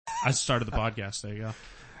I started the podcast. There you go.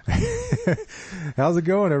 How's it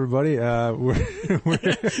going, everybody? I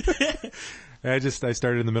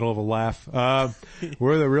started in the middle of a laugh.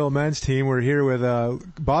 We're the Real Men's team. We're here with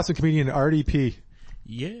Boston comedian RDP.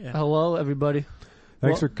 Yeah. Hello, everybody.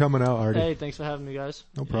 Thanks for coming out, Artie. Hey, thanks for having me, guys.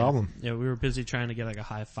 No problem. Yeah, we were busy trying to get like a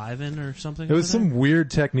high five in or something. It was some weird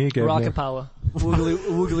technique. Rocket power. Woogly,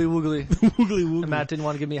 woogly, woogly. woogly woogly. Matt didn't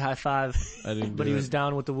want to give me a high five. I didn't but he was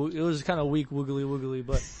down with the it was kind of weak woogly, woogly,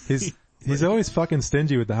 but. He's always fucking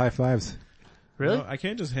stingy with the high fives. Really? No, I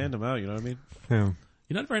can't just hand them out, you know what I mean? Yeah.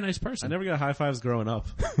 You're not a very nice person. I never got high fives growing up.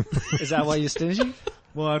 Is that why you're stingy?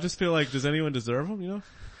 Well, I just feel like, does anyone deserve them, you know?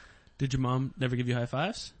 Did your mom never give you high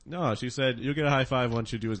fives? No, she said, you'll get a high five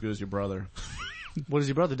once you do as good as your brother. What does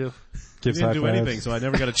your brother do? He didn't do anything, so I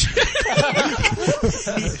never got a chance.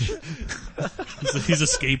 He's a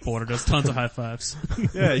skateboarder, does tons of high fives.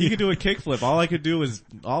 Yeah, he could do a kickflip. All I could do was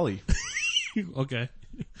ollie. Okay.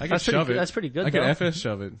 I could shove it. That's pretty good, I could though. FS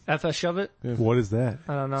shove it. FS shove it? Yeah. What is that?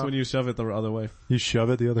 I don't know. It's when you shove it the other way. You shove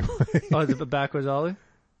it the other way. Oh, the backwards ollie?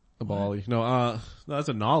 A ollie. No, that's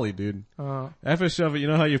a nollie, dude. Oh. FS shove it, you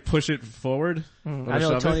know how you push it forward? I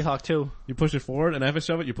know Tony Hawk too. You push it forward, and FS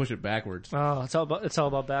shove it, you push it backwards. Oh, it's all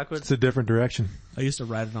about backwards. It's a different direction. I used to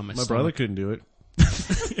ride it on my My brother couldn't do it.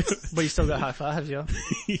 But you still got high fives, yo.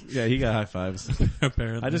 Yeah, he got high fives.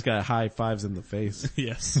 Apparently. I just got high fives in the face.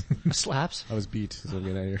 Yes. Slaps. I was beat, so I'm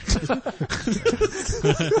getting out of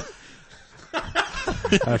here.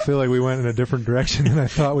 I feel like we went in a different direction than I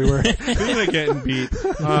thought we were. Speaking of getting beat,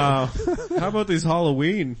 how about these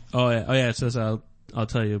Halloween? Oh yeah. It says, I'll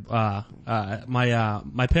tell you,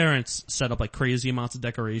 my parents set up like crazy amounts of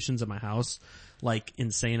decorations at my house. Like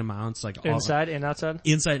insane amounts, like inside and outside?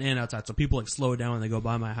 Inside and outside. So people like slow down when they go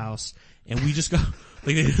by my house, and we just go,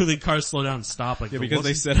 like the cars slow down and stop. Like yeah, because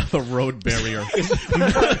they set up a road barrier.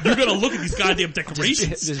 You're gonna look at these goddamn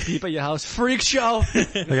decorations. Just beep at your house. Freak show!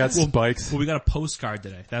 They got spikes. Well, we got a postcard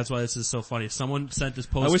today. That's why this is so funny. Someone sent this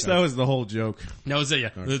postcard. I wish that was the whole joke. That was it, yeah.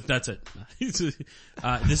 Right. That's it. This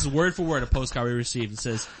is word for word a postcard we received. It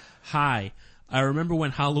says, "Hi. I remember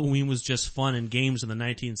when Halloween was just fun and games in the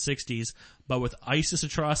 1960s, but with ISIS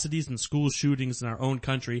atrocities and school shootings in our own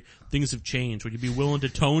country, things have changed. Would you be willing to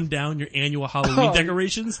tone down your annual Halloween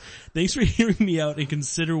decorations? Thanks for hearing me out and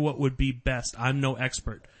consider what would be best. I'm no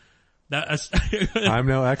expert." I'm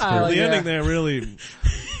no expert. The ending there really...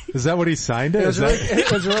 Is that what he signed it?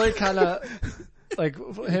 It was really kind of, like,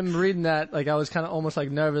 him reading that, like, I was kind of almost,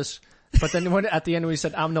 like, nervous. But then at the end when he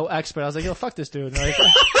said, "I'm no expert," I was like, yo, fuck this dude. Like,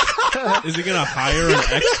 is he gonna hire an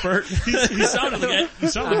expert? He sounded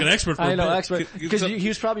like an expert for I know, expert. Cause he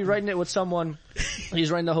was probably writing it with someone,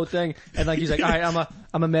 he's writing the whole thing, and like, he's like, alright, I'm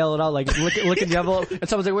gonna mail it out, like, look at the envelope, and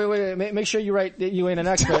someone's like, wait, make sure you write that you ain't an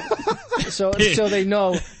expert. So they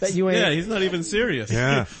know that you ain't. Yeah, he's not even serious.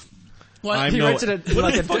 Yeah. What? What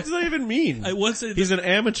the fuck does that even mean? He's an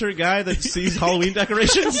amateur guy that sees Halloween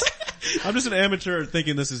decorations? I'm just an amateur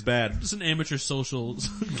thinking this is bad. Just an amateur social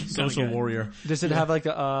warrior. Does it have like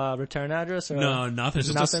a return address? Or no, nothing.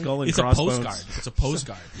 It's just a skull and it's crossbones. a postcard. It's a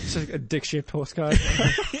postcard. It's like a dick-shaped postcard.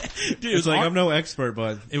 Dude, it's like, I'm no expert,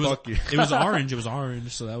 but fuck you. It was orange. It was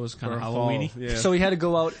orange, so that was kind of Halloween-y. Yeah. So he had to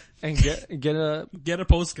go out and get a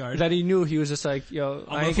postcard that he knew. He was just like, yo,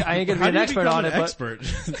 I ain't gonna be an expert on it,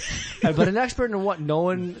 but an expert in what?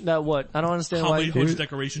 Knowing that what? I don't understand how why. many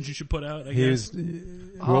decorations you should put out. I guess.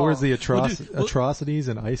 What was the atrocities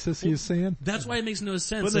in ISIS he was saying? That's why it makes no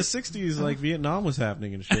sense. But in the 60s, like Vietnam was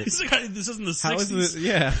happening and shit. This isn't the 60s. How is this?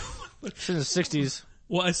 Yeah. It's in the 60s.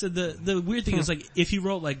 Well, I said the weird thing is like, if he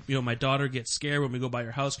wrote like, you know, my daughter gets scared when we go by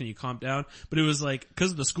your house, can you calm down? But it was like,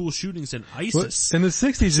 cause of the school shootings and ISIS. Well, in the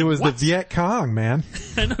 60s it was the Viet Cong, man.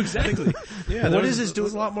 I know exactly. Yeah, what does this dude?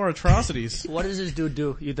 There's a lot more atrocities. What does this dude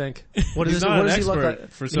do, you think? What He's is not what an does he look expert,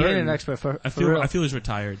 like? for He ain't certain. an expert for I feel he's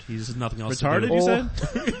retired. He's nothing else Retarded, to do. you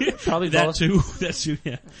said? Probably that both. too. That's too,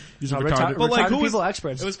 yeah. He's retarded. But like, retarded who was, people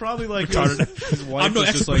experts. It was probably like his wife I'm no was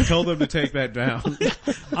just expert. like, tell them to take that down.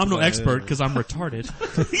 I'm no expert cause I'm retarded.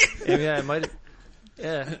 Yeah, it might.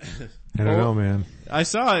 Yeah. I don't know, man. I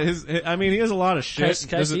saw his, I mean, he has a lot of shit.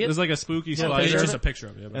 Can I see it? There's like a spooky It's spider. just a picture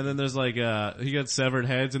of it. And then there's like, he got severed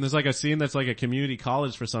heads, and there's like a scene that's like a community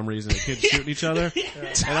college for some reason. The kids shooting each other.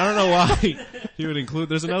 And I don't know why he would include,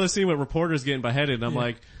 there's another scene with reporters getting beheaded, and I'm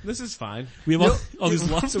like, this is fine. We have all these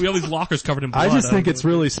lockers covered in blood. I just think it's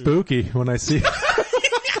really spooky when I see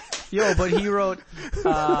it. Yo, but he wrote,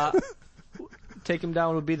 take him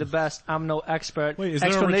down would be the best. I'm no expert. Wait, is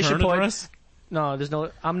there a return address? No, there's no,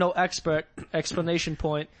 I'm no expert. Explanation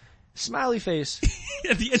point. Smiley face.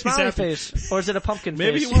 At the end, Smiley face. Or is it a pumpkin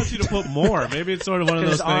Maybe face? he wants you to put more. Maybe it's sort of one of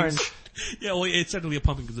those It's things. orange. Yeah, well, it's certainly a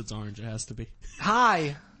pumpkin because it's orange. It has to be.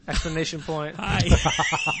 Hi. Explanation point. Hi.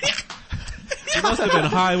 He must have been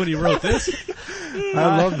high when he wrote this.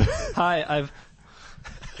 I love that. Hi, I've.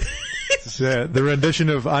 The rendition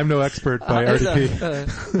of "I'm No Expert" by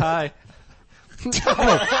RDP. Hi. You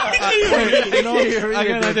know, I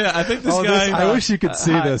got an idea. I think this guy. I wish you could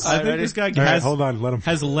see this. I think this guy All right, has hold on, let him.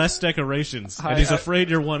 has less decorations, and he's afraid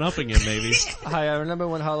you're one-upping him. Maybe. Hi, I remember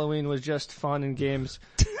when Halloween was just fun and games.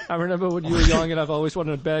 I remember when you were young and I've always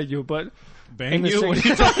wanted to beg you, but Bang the you? same- What are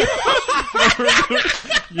you talking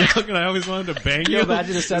about? Young and I always wanted to bang can you. you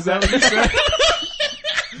imagine if said Is that that? what you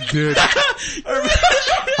said? Dude.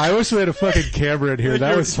 I wish we had a fucking camera in here.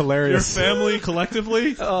 That was Your hilarious. family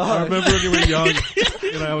collectively? I remember when you were young,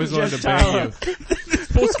 and I always wanted to Just bang you. This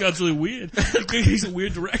postcard's really weird. He's a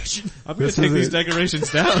weird direction. I'm gonna This take is these it.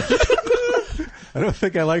 decorations down. I don't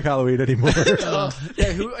think I like Halloween anymore.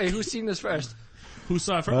 Yeah, who's seen this first? Who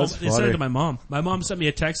saw it first? That's They sent funny. it to my mom. My mom sent me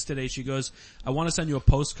a text today. She goes, I want to send you a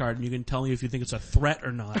postcard and you can tell me if you think it's a threat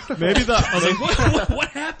or not. Maybe I was like, what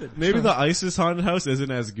happened? maybe the ISIS haunted house isn't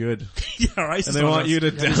as good, Yeah, right. and they want you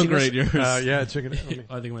to downgrade yours. Yeah, chicken. I think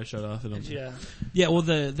I might shut off. Yeah. Yeah, well,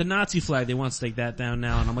 the Nazi flag, they want to take that down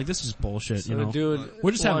now, and I'm like, this is bullshit, So you know. the dude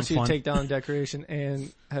We're just having wants you fun. to take down decoration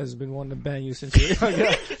and has been wanting to bang you since you were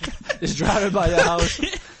young. Just driving by your house.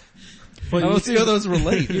 But I don't see how those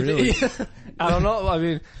relate. Really, I don't know. I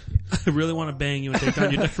mean, I really want to bang you and take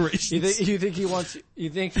down your decorations. you think he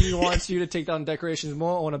wants you to take down decorations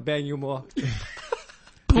more or want to bang you more?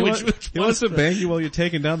 he wants to bang you while you're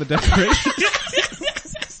taking down the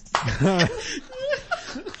decorations.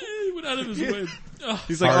 He went out of his way. Oh,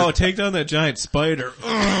 He's like, "Oh, take down that giant spider."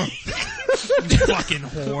 you fucking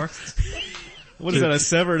whore. What is that? A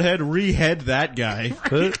severed head? Rehead that guy.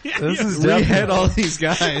 This is Rehead definitely, all these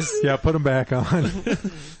guys. yeah, put them back on.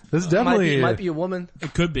 This is definitely, Might be a woman.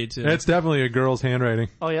 It could be, too. it's definitely a girl's handwriting.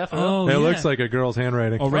 Oh yeah, for real? Oh, It yeah. looks like a girl's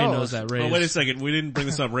handwriting. Oh, Ray Gross. knows that. Ray Oh, is- wait a second. We didn't bring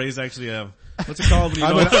this up. Ray's actually what's it called when you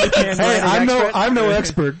I'm don't Hey, I'm no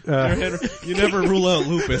expert. you never rule out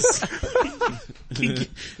lupus.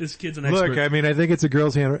 This kid's an expert. Look, I mean, I think it's a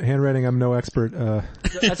girl's handwriting. I'm no expert.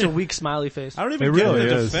 That's a weak smiley face. I don't even It get really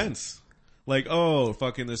the is. defense. Like, oh,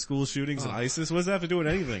 fucking the school shootings and ISIS. What does that have to do with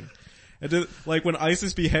anything? Like when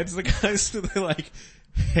ISIS beheads the guys, do they like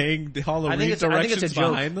hang the Halloween I think it's a directions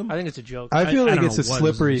joke. behind them? I think it's a joke. I feel I like don't it's a know what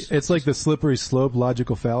slippery. is this. It's like the slippery slope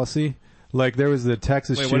logical fallacy. Like there was the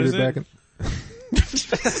Texas Wait, what shooter is it? back in.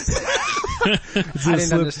 I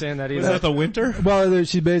didn't understand that Is either. Uh, that the winter? Well,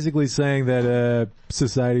 she's basically saying that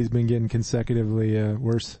society's been getting consecutively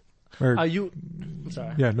worse. Or Are you? I'm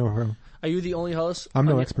sorry. yeah, no problem. Are you the only house? I'm on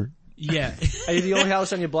no your- expert. Yeah. Are you the only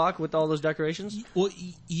house on your block with all those decorations? Well,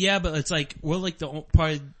 yeah, but it's like, we're like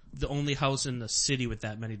probably the only house in the city with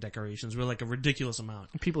that many decorations. We're like a ridiculous amount.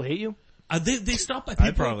 People hate you They stop by people.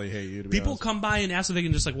 I probably hate you. To be People honest. come by and ask if they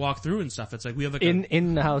can just like walk through and stuff. It's like we have like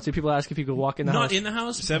in the house. Do people ask if you could walk in the not house? in the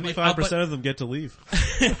house. 75% of them get to leave.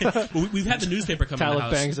 But we've had the newspaper come in the Talib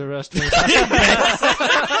house. bangs the rest.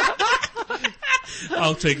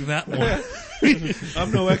 I'll take that one.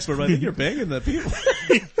 I'm no expert, but I think you're banging the people.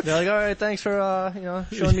 They're like, all right, thanks for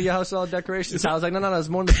showing me your house with all the decorations. I was like, no, there's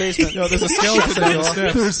more in the basement. No, there's a skeleton on the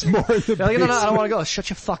steps. There's more. In the They're like, no, I don't basement. want to go. Shut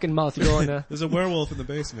your fucking mouth. You go in there. There's a werewolf in the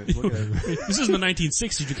basement. Look at it. This isn't the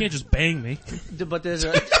 1960s. You can't just bang me. But there's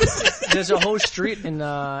a whole street in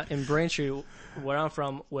Braintree where I'm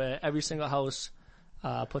from where every single house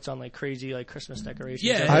puts on like crazy like Christmas decorations.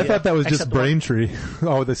 Yeah. I thought that was just Except one. Braintree.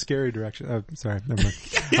 Oh, the scary direction. Sorry, never mind.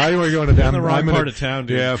 I were going down the wrong part of town,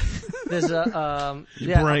 dude. Yeah, There's a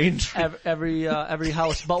Braintree. every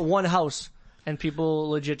house but one house, and people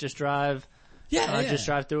legit just drive. Yeah, Just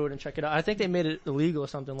drive through it and check it out. I think they made it illegal or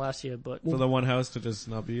something last year, but For the one house to just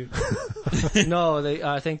not be. no,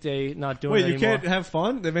 I think they not doing Wait, it you anymore. can't have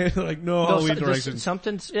fun? They made it like no No, Halloween there's directions.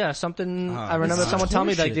 something. Ah, I remember this is someone telling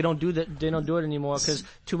me like horseshit. they don't do that. They don't do it anymore because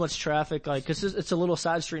too much traffic. Like, cause it's a little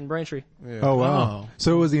side street in Braintree. Oh wow. Oh.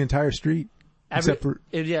 So it was the entire street, except for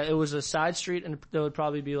It was a side street, and there would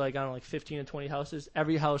probably be like I don't know, like 15 or 20 houses.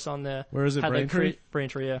 Every house on there. Where is it, had, like, Braintree?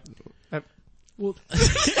 Braintree, yeah. Well,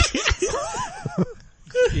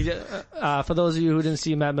 For those of you who didn't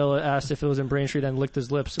see, Matt Miller asked if it was in Braintree, then licked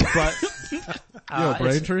his lips. But Yo,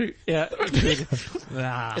 Braintree? yeah,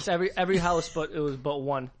 ah. it's every house, but it was but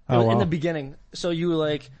one. Oh, In wow. the beginning, so you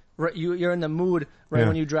like you're in the mood right Yeah.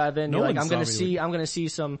 when you drive in. No You're like, one I'm gonna see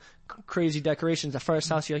some crazy decorations. The first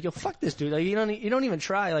house, you're like, yo, fuck this dude. Like you don't even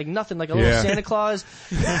try. Like nothing. Like a little Yeah. Santa Claus.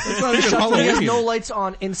 It's not even He has Halloween. no lights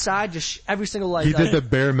on inside. Just every single light. he did the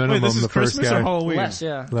bare minimum. Wait, this is the first Christmas guy. or Halloween? less.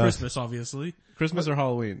 Yeah, Less. Christmas, obviously. Christmas or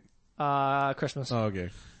Halloween? Christmas. Oh, okay.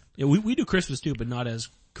 Yeah, we do Christmas too, but not as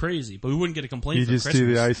crazy. But we wouldn't get a complaint You for just Christmas.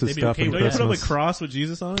 do the ISIS They'd be stuff okay in with Don't you that. put up a Christmas. cross with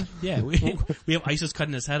Jesus on it? Yeah, we have ISIS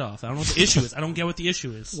cutting his head off. I don't know what the issue is. I don't get what the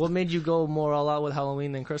issue is. What made you go more all out with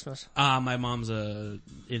Halloween than Christmas? My mom's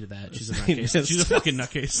into that. She's a nutcase. She's a fucking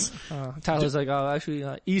nutcase. Tyler's like, oh, actually,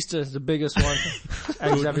 Easter is the biggest one.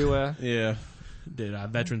 Eggs everywhere. Yeah. Dude,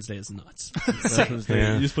 Veterans Day is nuts. Veterans Day.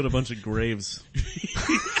 Yeah. You just put a bunch of graves.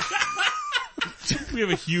 We have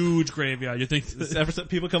a huge graveyard. You think?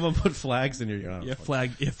 People come and put flags in your yard. Yeah,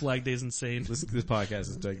 Flag Day's insane. This podcast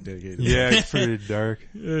is dedicated. Yeah, it's pretty dark.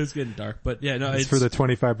 It's getting dark, but yeah, no, It's for the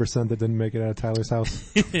 25% that didn't make it out of Tyler's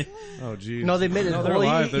house. Oh, geez. No, they made it. No, they're Well,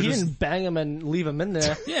 alive. he didn't bang him and leave him in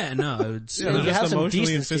there. yeah, no, it's Yeah, You they're have just some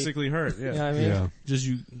emotionally and decency. physically hurt. Yeah. You know what I mean? Yeah. just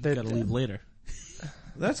you They- gotta leave later.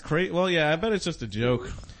 That's great. Well, yeah, I bet it's just a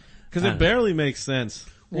joke. Because I it don't barely makes sense.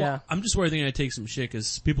 Well, Yeah. I'm just worried they're gonna take some shit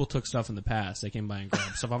because people took stuff in the past. They came by and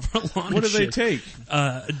grabbed stuff off our lawn. What and did they shit. take?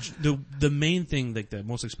 The main thing, like the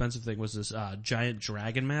most expensive thing, was this giant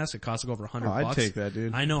dragon mask. It cost like over $100. Oh, I'd take that,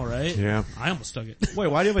 dude. I know, right? Yeah. I almost took it. Wait,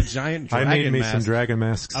 why do you have a giant I dragon made me mask? some dragon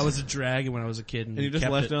masks. I was a dragon when I was a kid, and and you just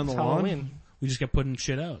kept left it on the It's lawn? Halloween. We just kept putting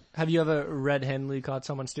shit out. Have you ever red-handedly caught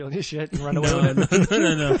someone stealing your shit and run away No, with it?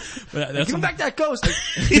 no. But that's Give him back that ghost! The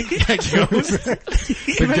Give me back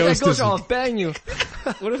that ghost ghost is or I'll bang you.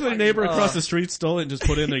 What if a neighbor across the street stole it and just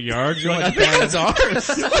put it in their yard? You're like, I think that's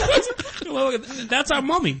ours. Well, that's our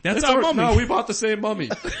mummy. That's our mummy. No, we bought the same mummy.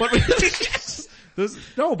 But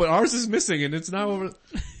but ours is missing and it's now over.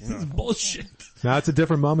 This is bullshit. Now it's a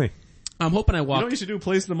different mummy. I'm hoping I You know walk. what you should do?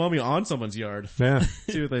 Place the mummy on someone's yard. Yeah.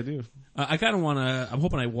 See what they do. I kind of want to. I'm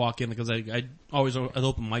hoping I walk in because I always I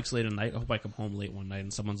open mics late at night. I hope I come home late one night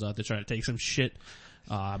and someone's out there trying to take some shit.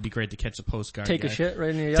 It'd be great to catch a postcard. Take guy. a shit right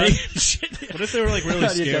in your yard. Take shit. What if they were like really Your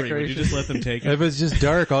scary? Would you decoration. just let them take it? If it's just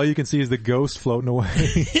dark, all you can see is the ghost floating away.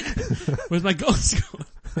 Where's my ghost going?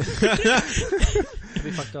 It'd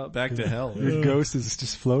be fucked up. Back to hell. Your ghost is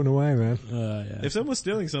just floating away, man. Yeah. If someone was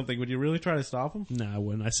stealing something, would you really try to stop them? No, I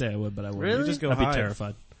wouldn't. I say I would, but I wouldn't. Really? You just go I'd be hide.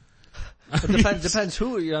 terrified. It depends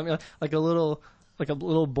who, you know, I mean, like a little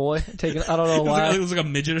boy taking, I don't know It why. was like a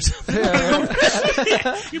midget or something.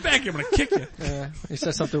 Yeah, You back here, I'm gonna kick you. he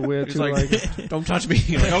said something weird He's too, like, like, don't touch me.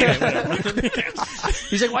 You're like, okay, whatever.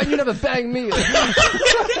 he's like, why you never bang me?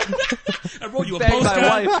 I wrote you a Bang my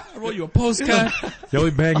postcard. wife. I wrote you a postcard. You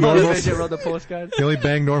only bang Oh, normal, they just wrote the postcard. you only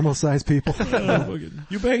bang normal sized people.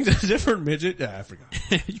 You banged a different midget? Yeah, I forgot.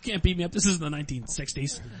 You can't beat me up. This is the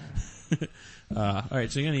 1960s.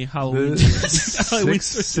 Alright, so you got any Halloween? The Halloween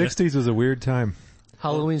 60s was a weird time.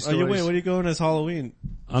 Halloween Oh, stories. wait, what are you going as Halloween?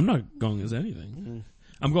 I'm not going as anything.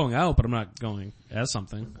 I'm going out, but I'm not going as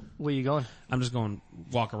something. Where you going? I'm just going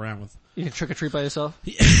walk around with. You can trick or treat by yourself?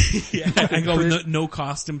 Yeah, I go with no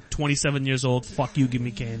costume. 27 years old. Fuck you. Give me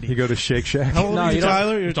You candy. go to Shake Shack. How old No, are you, you don't-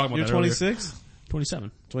 Tyler? You're, talking about you're that earlier. 26?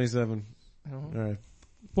 27. 27. Alright.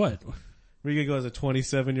 What? Where you gonna go as a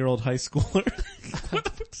 27-year-old high schooler? What the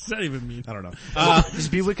fuck does that even mean? I don't know. Just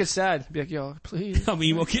be wicked sad. Be like, yo, please. I'm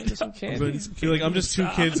emo kid. Some candy. You're like, I'm just two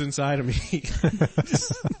kids inside of me.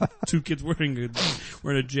 Two kids wearing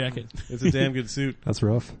a jacket. It's a damn good suit. That's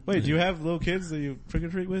rough. Wait, do you have little kids that you trick or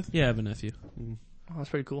treat with? Yeah, I have a nephew. Oh, that's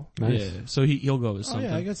pretty cool. Nice. Yeah, so he'll go as Oh something.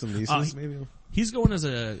 yeah, I got some nieces. Uh, Maybe. He's going as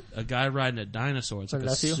a guy riding a dinosaur. It's like Your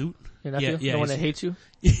a nephew? suit. Your nephew? Yeah, the one that he's- hates you?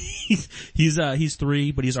 He's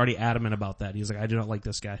 3, but he's already adamant about that. He's like, I do not like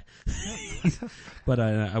this guy. But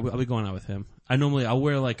I'll be going out with him. I'll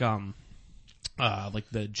wear like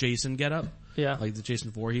the Jason getup, Yeah. like the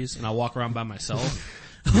Jason Voorhees, and I'll walk around by myself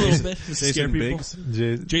a little bit to scare Jason people.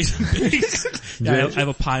 Biggs. Jason Biggs. Yeah, I have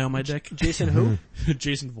a pie on my deck. Jason who?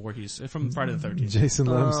 Jason Voorhees from Friday the 13th. Jason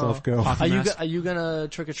let himself go. Hockey mask. Are you gonna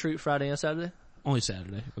trick or treat Friday and Saturday? Only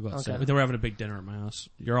Saturday. We'll go out Okay. Saturday. They were having a big dinner at my house.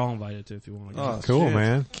 You're all invited to if you want to go. Oh, Cool, shit.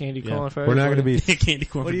 man. Candy Yeah. corn for We're not going to everybody? be. Candy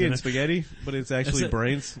corn What for are you dinner. eating, spaghetti? But it's actually That's it.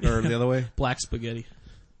 brains, or the other way? Black spaghetti.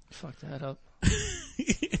 Fuck that up.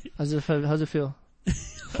 How's it feel?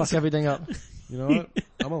 Fuck everything up. You know what?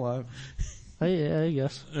 I'm alive. Yeah, I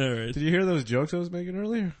guess. Alright. Did you hear those jokes I was making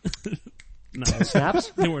earlier? No, Snaps?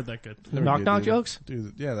 they weren't that good. They were Knock good, knock dude. jokes?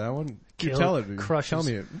 Dude, yeah, that one. You Kill- tell it, dude. crushes. Tell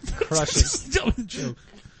me it. Crush it. Tell me the joke.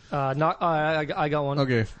 I got one.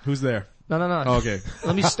 Okay, who's there? No. Oh, okay.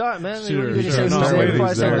 Let me start, man. Sure, You didn't sure. say No, who's there wait, before I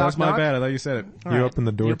who's said there? knock That's my knock. bad. I thought you said it. You opened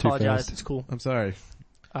the door You too apologize. fast. It's cool. I'm sorry.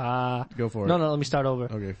 Go for it. No, let me start over.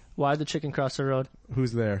 Okay. Why the chicken cross the road?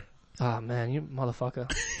 Who's there? Ah, man, you motherfucker.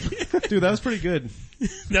 Dude, that was pretty good.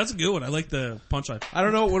 That's a good one. I like the punchline. I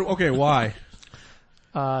don't know. Okay, why?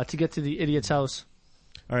 To get to the idiot's house.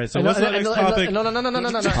 Alright, so what's the next topic? No.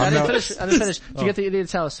 I didn't finish. To get to the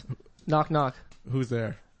idiot's house. Knock knock. Who's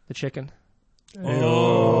there? The chicken.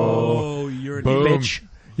 Oh, you're an Boom. Bitch.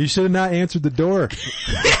 You should have not answered the door.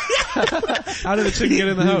 How did the chicken get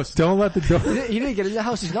in the house? Don't let the door. He didn't get in the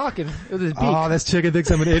house. He's knocking with his beak. Oh, this chicken thinks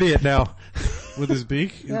I'm an idiot now. With his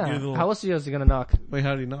beak? yeah. Give a little- How else is he gonna knock? Wait,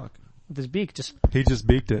 how did he knock? With his beak, just He just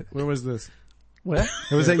beaked it. Where was this? where?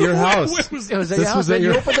 It was at your house. It was at This your house. was at Then you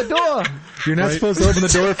your- opened the door. You're not Right. supposed to open the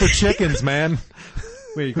door for chickens, man.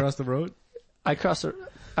 Wait, you crossed the road? I crossed the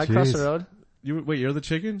Jeez. road. Wait, you're the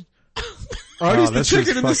chicken? Oh, Artie's the this is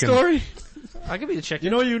chicken in the fucking- story. I could be the chicken.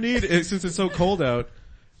 You know what you need, since it's so cold out?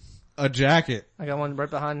 A jacket. I got one right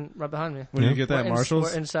behind me. When you get that, We're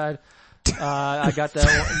Marshalls? inside. I got that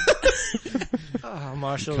one.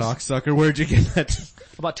 Marshalls. Cocksucker, where'd you get that?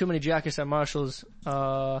 About too many jackets at Marshalls,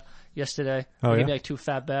 yesterday. Oh, They gave yeah? me like 2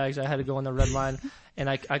 fat bags. I had to go on the red line and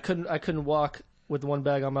I couldn't walk with one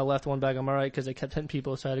bag on my left, one bag on my right because they kept hitting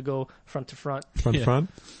people, so I had to go front to front. Front Yeah. front.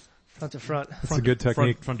 Front to front. That's a good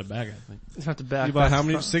technique. Front to back, I think. Front to back. You bought back how to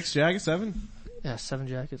many? front. 6 jackets? 7? Yeah, 7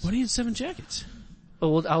 jackets. What do you need 7 jackets? Oh,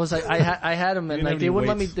 well, I was like, I had them and didn't like have they any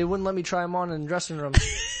wouldn't weights. they wouldn't let me try them on in the dressing room.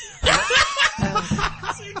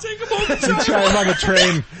 You take them over. Try him on the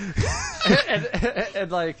train.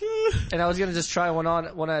 and I was gonna just try one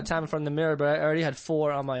at a time in front of the mirror, but I already had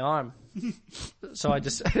 4 on my arm. So I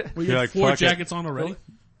just, Well, you You're had like, 4 fuck it. jackets on already?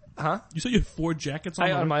 huh? You said you had 4 jackets on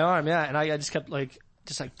On already? my arm, yeah, and I just kept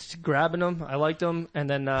just grabbing them. I liked them, and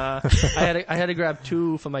then I had to grab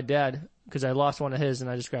 2 for my dad because I lost one of his, and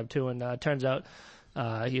I just grabbed 2. And it turns out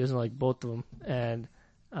he doesn't like both of them, and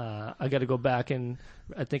I got to go back and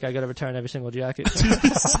I think I got to return every single jacket. 7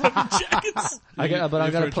 jackets? I got to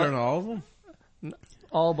return play all of them?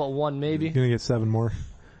 all but one maybe. You're gonna get 7 more.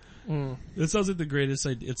 That sounds like the greatest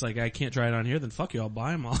idea. It's like, I can't try it on here, then fuck you, I'll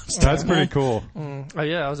buy them all. That's pretty cool. Oh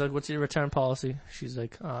yeah, I was like, "What's your return policy?" She's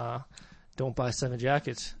like, "Don't buy 7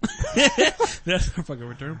 jackets." That's our fucking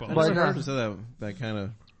return policy. I But, never heard of that kind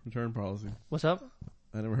of return policy. What's up?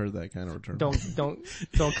 I never heard that kind of return.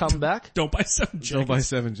 Don't come back. Don't buy 7 jackets. Don't buy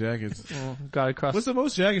 7 jackets. Got to cross. What's the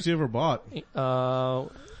most jackets you ever bought? 7.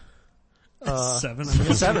 I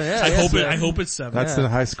mean, 7? Yeah. I hope it's 7. That's Yeah. the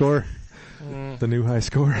high score. The new high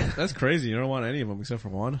score. That's crazy. You don't want any of them except for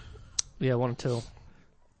one. Yeah, 1 or 2.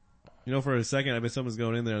 You know, for a second, I bet someone's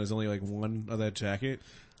going in there and there's only like one of that jacket.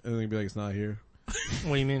 And then you'd be like, it's not here.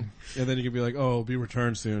 What do you mean? And then you could be like, oh, it'll be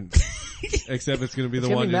returned soon. Except it's going to be the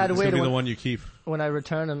gonna one. be mad It's way going to to be the when- one you keep. When I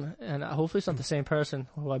return them, and hopefully it's not the same person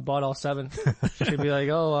who I bought all 7. She'd be like,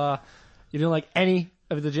 "Oh, you didn't like any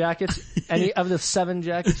of the jackets? Any of the 7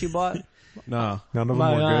 jackets you bought? Nah, None of them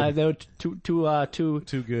were good. They were too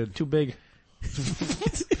good. too big."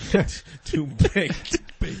 Too big.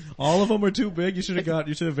 All of them are too big. You should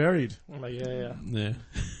have varied. I'm like, yeah. Yeah.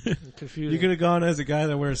 Confused. You could have gone as a guy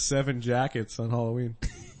that wears 7 jackets on Halloween.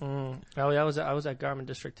 Oh yeah, I was at Garment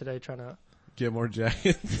District today trying to Get more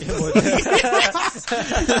jackets.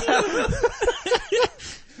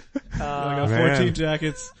 I got 14 Man.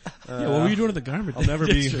 jackets. Yeah, what were you doing at the garment? I'll never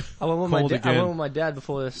be. district? I went with my Cold dad. I again. went with my dad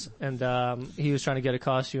before this, and he was trying to get a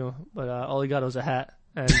costume, but all he got was a hat.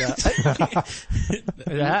 And the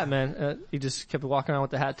hat, man. He just kept walking around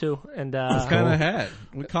with the hat too. And What kind of hat?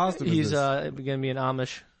 What costume is he's this? gonna be an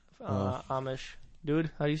Amish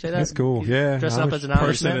dude. How do you say that? That's cool. He's Yeah, dressing up Amish as an Amish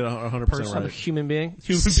Person man. it 100% I'm a right. human being.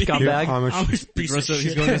 Human being. Scumbag. Amish. Amish piece of Dressed up- he's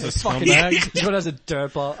shit. going as a Fucking- scumbag. He's going as a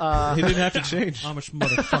dirtball. He didn't have to change. Amish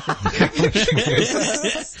motherfucker.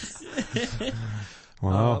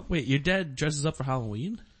 Wow. Wait, your dad dresses up for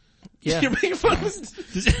Halloween? yeah. You're making fun of us.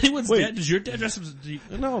 Does anyone's Wait. dad, does your dad dress up?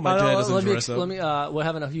 No, my dad doesn't dress up. Let me, we're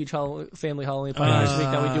having a huge family Halloween party this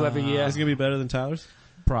week that we do every year. Is it gonna be better than Tyler's?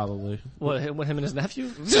 Probably. What, him and his nephew?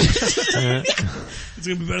 Yeah. It's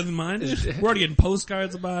gonna be better than mine. We're already getting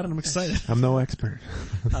postcards about it. I'm excited. I'm no expert.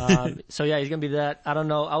 So yeah, he's gonna be that. I don't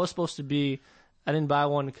know. I didn't buy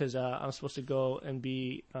one because, I'm supposed to go and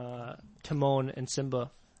be, Timon and Simba.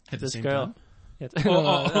 At the This same girl. time? Yeah,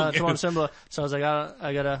 okay. Timon and Simba. So I was like, I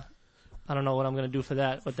don't know what I'm gonna do for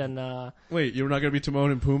that. But then, Wait, you're not gonna be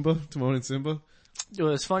Timon and Pumbaa? Timon and Simba? it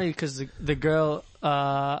was funny because the girl,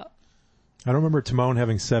 I don't remember Timon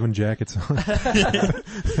having 7 jackets on. You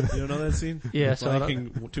don't know that scene? yeah, so I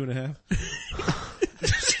Lion don't- King 2.5?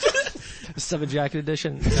 7 jacket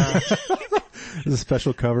edition. It's a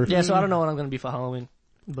special cover. Yeah, so I don't know what I'm gonna be for Halloween.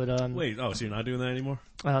 But, Wait, so you're not doing that anymore?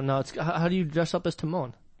 I don't know. It's, how do you dress up as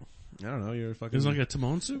Timon? I don't know, you're fucking... There's like a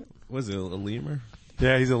Timon suit? Was it a lemur?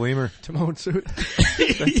 Yeah, he's a lemur. Timon suit.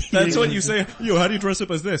 That's what you say. Yo, how do you dress up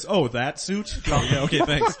as this? Oh, that suit? Oh, yeah, okay,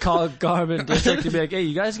 thanks. Call Garment District to be like, hey,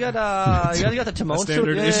 you guys got the Timon suit?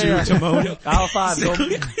 Standard Yeah, issue yeah, yeah. Timon. Aisle 5, go.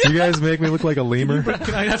 You guys make me look like a lemur.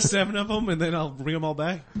 Can I have 7 of them and then I'll bring them all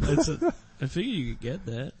back? I figure you could get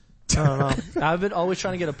that. I don't know. I've been always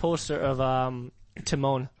trying to get a poster of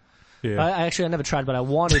Timon. Yeah. I never tried, but I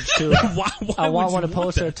wanted to. Why I would want you one to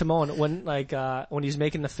poster that? of Timon when he's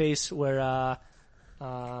making the face where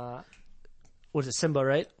what is it, Simba,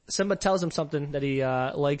 right? Simba tells him something that he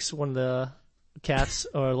likes one of the cats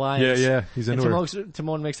or lions. Yeah, he's And into her.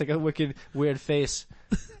 Timon makes like a wicked weird face,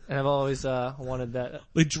 and I've always wanted that.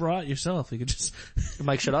 Like draw it yourself. You could just.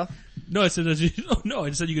 Mike, shut up. No, I said that you. Oh, no, I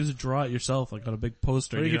just said you could just draw it yourself, like on a big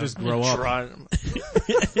poster. Or you could just grow up.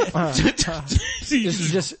 So you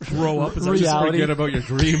just grow up. Is that Just reality. forget about your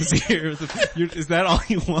dreams here. Is that all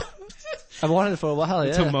you want? I've wanted it for a while.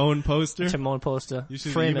 Yeah, Timon poster? Timon poster. You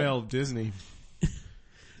should Frame email Disney.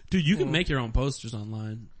 Dude, you can make your own posters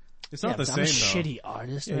online. It's it. not Yeah, the but same I'm a though. shitty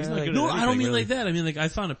artist. Yeah, he's man. not good No, at I don't anything, mean really. like that. I mean like I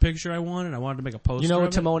found a picture I wanted. I wanted to make a poster. You know a of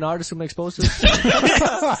it. Timon artist who makes posters?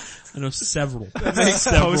 I know several.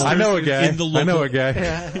 Several. I know a guy. In the local, I know a guy.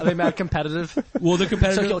 Yeah. Are they mad competitive? Well, they're So,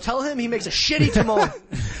 competitive. yo, tell him he makes a shitty Timon.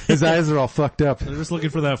 His eyes are all fucked up. They're just looking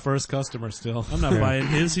for that first customer still. I'm not buying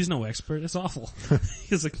his. He's no expert. It's awful.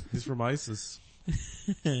 He's like, He's from ISIS.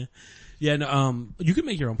 yeah, no, you can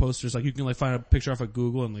make your own posters. Like you can like find a picture off of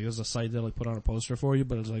Google and like there's a site that like put on a poster for you,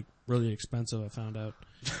 but it's like really expensive. I found out.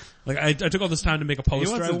 Like I took all this time to make a He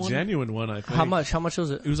poster. wants I a wanted. genuine one, I think. How much? How much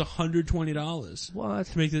was it? It was $120 What?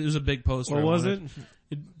 to make it. It was a big poster. What I was wanted. it?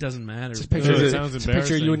 It doesn't matter. It's a picture. Is It it- sounds It's a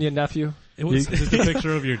picture of you and embarrassing. your nephew. It was. Just a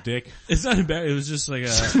picture of your dick. It's not embarrassing. It was just like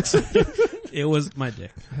a. It was my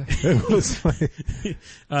dick. It was like, It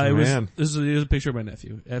was. Man. This is a picture of my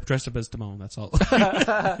nephew dressed up as Timon. That's all.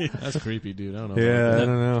 That's creepy, dude. I don't know. yeah, I that.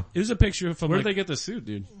 don't know. It was a picture from Where like did they get the suit,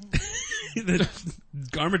 dude? the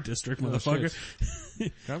Garment District, motherfucker.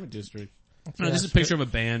 Garment District. No, Yeah, just a it's picture of a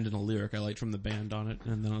band and a lyric I liked from the band on it,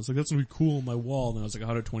 and then I was like, "That's gonna be cool on my wall." And then I was like,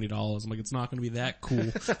 $120. I'm like, "It's not gonna be that cool."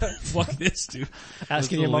 Fuck this, dude. Asking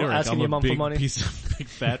That's your the mom, lyric. asking I'm your a mom big for money. big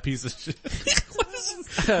fat piece of shit.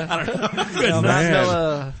 I don't know. No, Man.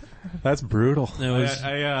 Miller. That's brutal. It was,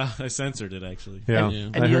 I censored it actually. Yeah, Yeah.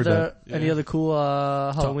 I heard that. Any other cool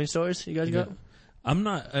Halloween stories you guys got? I'm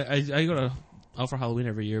not. I go out for Halloween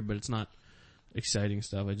every year, but it's not exciting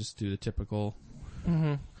stuff. I just do the typical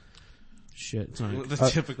shit. It's not. The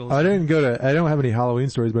typical. I didn't go to. I don't have any Halloween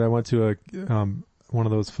stories, but I went to a one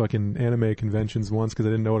of those fucking anime conventions once because I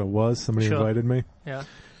didn't know what it was. Somebody Sure. invited me, Yeah.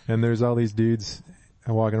 and there's all these dudes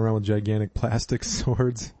walking around with gigantic plastic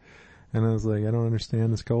swords, and I was like, I don't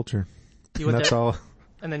understand this culture. You And went that's there, all.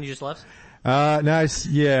 and then you just left? Nice.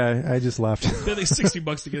 Yeah, I just left. They're like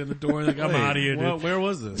 $60 to get in the door. Like, I'm out of here, dude. Where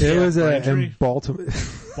was this? It was Braintree? in Baltimore.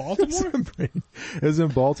 Baltimore? It was in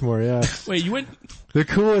Baltimore. Yeah. Wait, you went? The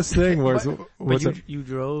coolest thing was But what's you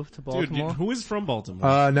drove to Baltimore? Dude, who is from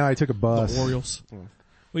Baltimore? no, I took a bus. The Orioles.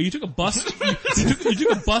 Wait, you took a bus? you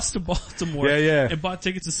took a bus to Baltimore. Yeah, yeah. And bought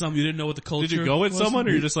tickets to some. You didn't know what the culture. Did you go with was? someone,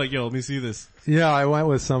 or you're just like, yo, let me see this? Yeah, I went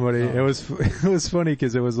with somebody. Oh. It was funny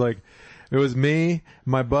because it was like, it was me,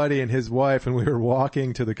 my buddy, and his wife, and we were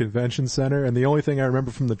walking to the convention center. And the only thing I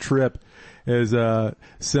remember from the trip is there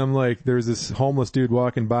was this homeless dude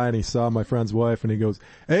walking by, and he saw my friend's wife, and he goes,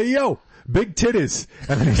 "Hey, yo, big titties,"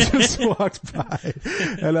 and then he just walked by,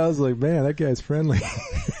 and I was like, "Man, that guy's friendly."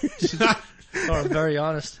 Oh, very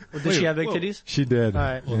honest. Well, did she have big whoa. titties? She did. All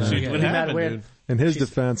right. Well, Yeah. then She- you what be mad happened, weird. dude? In his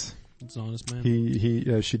defense, It's an honest man.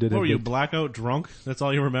 she did. What were have you, big- blackout drunk? That's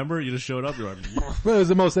all you remember? You just showed up, you're like, Well, it was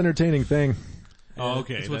the most entertaining thing. oh,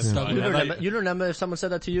 okay. That's what That's stuck fine. with You me. don't remember if someone said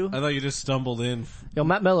that to you? I thought you just stumbled in. Yo,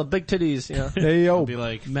 Matt Miller, big titties. You know, Hey, yo, Be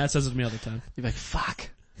like, Matt says it to me all the time. you'd be like, fuck.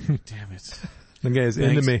 damn it. the guy's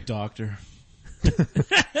Thanks, into me. doctor.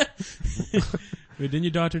 Wait, didn't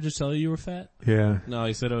your doctor just tell you were fat? Yeah, No,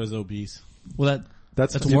 he said I was obese. Well,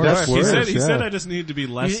 that's That's worse. That's He worse. said, he yeah. said I just needed to be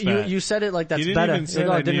less You fat. said it like that's He didn't better. even say You're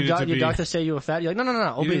like, I didn't needed to your be- doctor say you were fat? You're like, no, He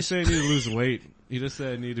didn't obese. say I needed to lose weight. He just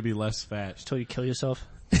said I needed to be less fat. Until you kill yourself.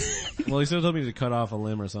 Well, he said told me to cut off a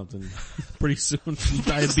limb or something. pretty soon from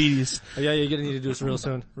diabetes. Oh, yeah, you're gonna need to do this real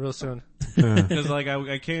soon. Real soon. Yeah. Cause like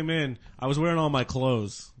I came in, I was wearing all my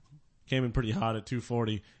clothes. Came in pretty hot at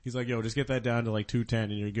 240. He's like, yo, just get that down to like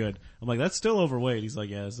 210 and you're good. I'm like, that's still overweight. He's like,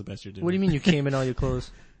 yeah, that's the best you're doing. What do you mean you came in all your clothes?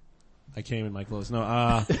 I came in my clothes. No,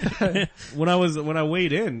 when I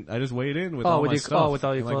weighed in, I just weighed in with Oh, all with my your- stuff. oh, with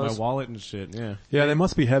all your like clothes. my wallet and shit, yeah. Yeah, they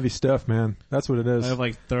must be heavy stuff, man. That's what it is. I have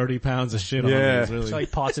like 30 pounds of shit on me. Yeah. It's really, It's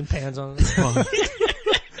like pots and pans on it.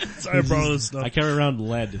 Sorry, I brought all this stuff. I carry around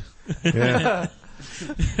lead. Yeah.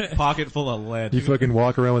 Pocket full of lead. You fucking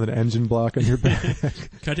walk around with an engine block on your back.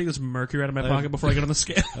 Can I take this mercury out of my pocket before I get on the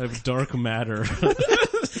scale? I have dark matter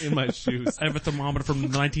in my shoes. I have a thermometer from the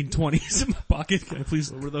 1920s in my pocket. Can I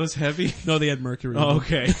please? Were those heavy? No, they had mercury. Oh,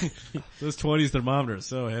 okay. Those 20s thermometers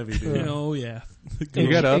so heavy, dude. Oh yeah. You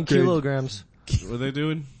gotta in upgrade. kilograms. What are they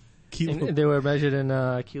doing? Kilo. They were measured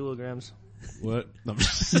in kilograms. What? No.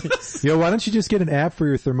 Yo, why don't you just get an app for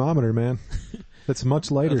your thermometer, man? That's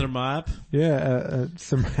much lighter. Another map? Yeah,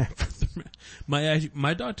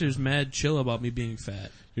 My doctor's mad chill about me being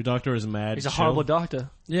fat. Your doctor is mad. He's a chill. horrible doctor.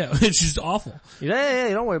 Yeah, she's awful. Yeah,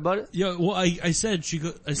 don't worry about it. Yeah, well, I said, she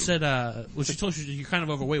told me, you're kind of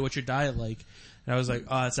overweight, what's your diet like? And I was like,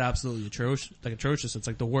 oh, it's absolutely atrocious. It's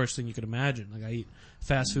like the worst thing you could imagine. Like, I eat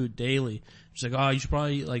fast food daily. She's like, oh, you should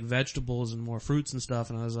probably eat like vegetables and more fruits and stuff.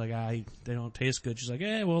 And I was like, they don't taste good. She's like,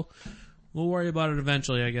 well, we'll worry about it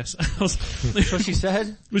eventually, I guess. That's what she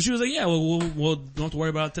said? But she was like, yeah, well, we'll don't have to worry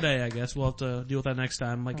about it today, I guess. We'll have to deal with that next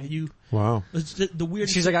time. I'm like, wow. It's the weird.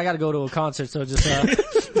 She's like, I gotta go to a concert, so just,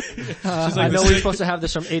 I know we're supposed to have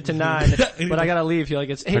this from 8 to 9, but I gotta leave. You're like,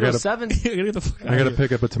 it's 8:07. I gotta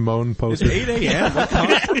pick up a Timon poster. It's 8 a.m. I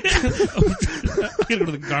gotta go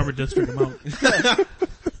to the Garber District. I'm out.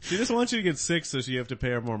 She just wants you to get sick so you have to pay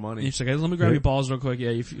her more money. And she's like, let me grab your balls real quick.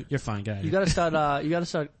 Yeah, you're fine, guy. You gotta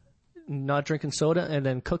start not drinking soda and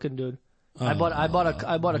then cooking, dude. I bought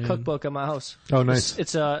a cookbook at my house. Oh, nice.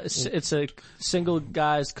 It's a single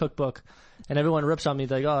guy's cookbook. And everyone rips on me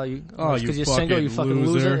like, because you're single, you fucking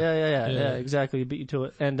loser. Yeah, exactly. You beat you to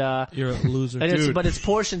it. And, you're a loser. And but it's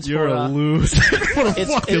portions You're for, a loser. What a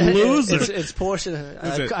fucking loser. It's portion.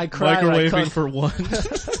 I Microwaving cried. for one.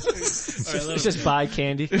 It's just buy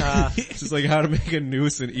candy. It's just like how to make a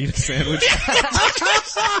noose and eat a sandwich.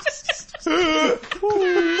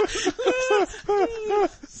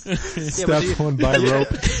 Step one, buy rope.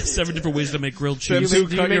 7 different ways to make grilled cheese. Do you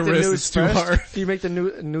make the noose first? Do you make the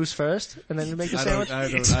noose first and then you make the sandwich?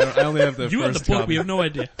 I only have the You have first the book, cup. we have no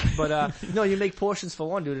idea. But, no, you make portions for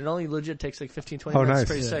one, dude. It only legit takes like 15, 20 Oh, minutes.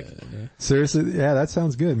 nice. It's pretty sick. Seriously, yeah, that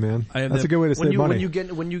sounds good, man. I have That's that- a good way to save money.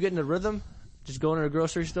 When you get in the rhythm, just go into a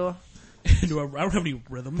grocery store. I don't have any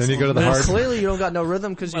rhythms. Then you go to the Man, hard. clearly you don't got no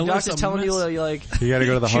rhythm because your My life's doctor's a telling you mess. you're like, You gotta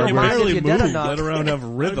go to the She don't hard mind way. if you're dead or not. Let around have I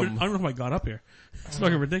rhythm. don't know how I got up here. It's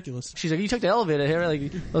fucking ridiculous. she's like, you took the elevator here,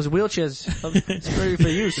 like those wheelchairs. It's ready for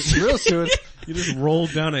use real soon. You just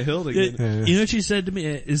rolled down a hill to get Yeah. You know what she said to me?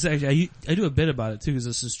 Is actually, I do a bit about it too, because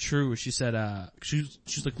this is true. She said,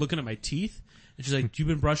 she's like looking at my teeth, and she's like, "You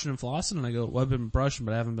been brushing and flossing?" And I go, "Well, I've been brushing,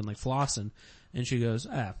 but I haven't been like flossing." And she goes,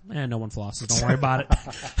 no one flosses. Don't worry about it.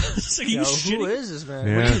 It's like, Yo, you who shitting? is this man?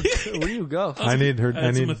 Yeah. Where do you go? I need her. I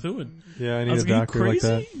It's need. Methuen. Yeah, I I need was a like, are you doctor like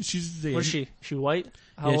crazy? that. She's What is she? She white?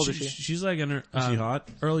 How yeah, old is she? She's like in her she hot?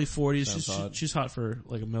 early 40s. Sounds hot. She's hot for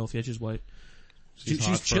like a MILF. Yeah, she's white. She's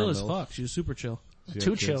hot She's for chill a as MILF. fuck. She's super chill.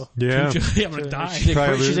 Too chill. Yeah. Yeah, I'm gonna die. She's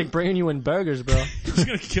Probably like, she's lose- like bringing you in burgers, bro. She's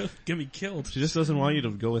gonna get me killed. She just doesn't want you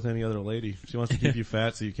to go with any other lady. She wants to keep you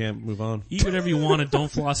fat so you can't move on. Eat whatever you want and don't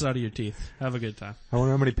floss it out of your teeth. Have a good time. I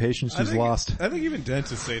wonder how many patients she's lost. I think even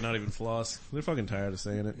dentists say not even floss. They're fucking tired of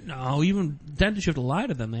saying it. No, even dentists, you have to lie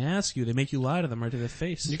to them. They ask you. They make you lie to them right to their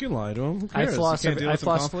face. You can lie to them. Who I cares? floss. You can't deal I with some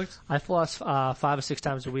floss. conflict? I floss 5 or 6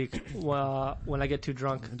 times a week. When I get too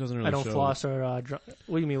drunk, It doesn't really I don't show. floss or. What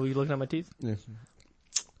do you mean? Were you looking at my teeth? Yeah.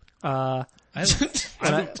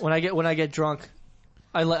 When I get drunk,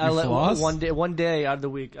 I let floss? one day out of the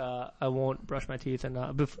week I won't brush my teeth and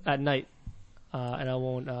at night, and I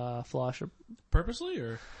won't floss. Purposely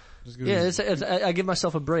or? Just go Yeah, to- I give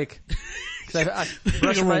myself a break. 'Cause I brush a I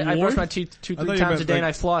brush reward? my teeth I 2-3 thought you times meant, a day, and like,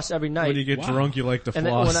 I floss every night. when you get Wow. drunk, you like to and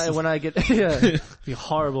then floss. when I get it'd be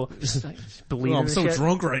horrible. Just, like, bleeding Oh, I'm and so shit.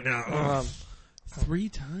 drunk right now. 3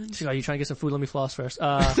 times? She's like, "Are you trying to get some food? Let me floss first."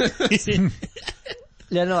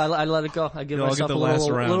 Yeah, no, I let it go. I give No, I'll get myself the a last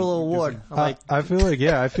little round. award. I'm like, I feel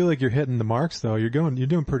like you're hitting the marks though. You're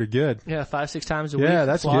doing pretty good. yeah, 5-6 times a week. Yeah,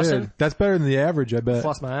 that's flossing, good. That's better than the average, I bet.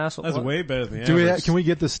 Floss my asshole. That's What? way better than the Do average. can we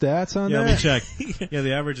get the stats on Yeah, let me that? check. Yeah,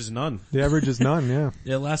 the average is none. The average is none, yeah.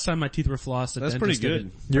 Yeah, last time my teeth were flossed, the That's dentist pretty did good.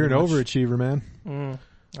 it. You're an Pretty much. overachiever, man.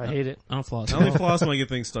 I hate it. I don't floss. I only floss when I get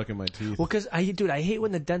things stuck in my teeth. Well, cause I hate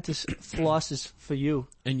when the dentist flosses for you.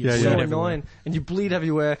 And you Yeah, It's bleed so yeah. everywhere. annoying, and you bleed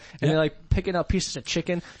everywhere, and Yeah. you're like picking up pieces of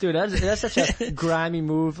chicken, dude. That's such a grimy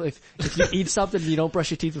move. If you eat something, and you don't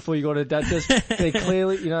brush your teeth before you go to the dentist. They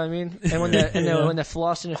clearly, you know what I mean. And when they're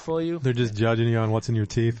flossing it for you, They're just judging you on what's in your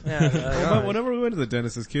teeth. yeah. Well, whenever we went to the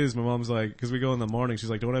dentist as kids, my mom's like, because we go in the morning, she's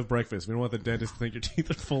like, don't have breakfast. We don't want the dentist to think your teeth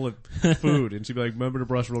are full of food. And she'd be like, remember to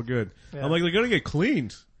brush real good. Yeah. I'm like, they're gonna get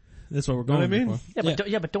cleaned. That's what we're Know what going I mean? for.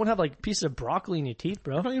 Yeah, but don't have like pieces of broccoli in your teeth,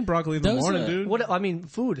 bro. I'm not eating broccoli in the That was morning, a- dude. What I mean,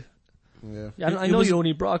 food. Yeah. Yeah, I It know was- you don't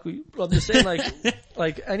eat broccoli. But I'm just saying,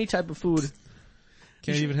 like any type of food.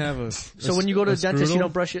 Can't even have a. So when you go to the dentist, you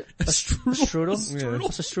don't brush it. A strudel. Yeah.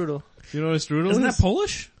 What's a strudel? You know what a strudel Isn't is? that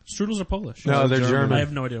Polish? Strudels are Polish. No, they're German. German. I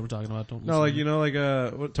have no idea what I'm talking about. Don't No, like, listen. you know,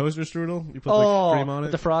 like what, toaster strudel? You put Oh, like cream on with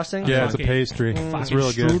it? the frosting. Yeah, it's a Fucking- pastry. It's Fucking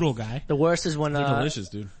real good. strudel guy. The worst is when They're delicious,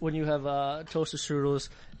 dude. when you have toasted strudels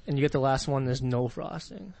and you get the last one. There's no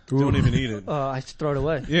frosting. Don't even eat it. I throw it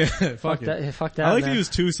away. Yeah, fuck it. That. Fuck that. I like man. to use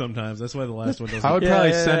 2 sometimes. That's why the last one doesn't. I would Yeah, probably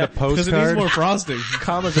yeah, send yeah. a Because it needs postcard. more frosting.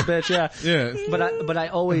 Karma's a bitch. Yeah. Yeah. But I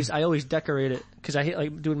always decorate it because I hate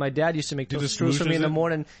like dude. My dad used to make You toast just strudels for me smooshes in the it?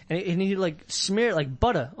 morning, and he'd like smear like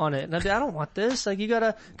butter on it. And I'd be, I don't want this. Like you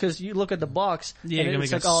gotta, because you look at the box, Yeah, and you gotta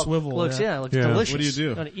it's make like it all swivel, looks yeah. looks Yeah. delicious. What do you do?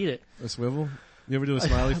 I'm gonna eat it. A swivel? You ever do a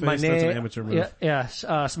smiley face? My name. That's an amateur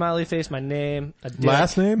move. Smiley face. My name. A dick.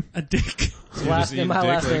 Last name? A dick. Last just eat name. My dick,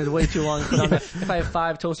 last like- name is way too long to put on there. If I have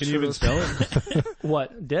 5 toasted Can you even strudels, spell it?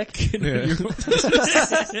 what dick? Yeah.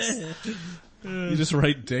 You just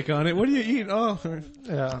write dick on it. What do you eat? Oh,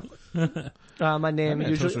 Yeah. My I name haven't had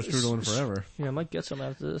usually. toaster strudel in forever. Yeah, I might get some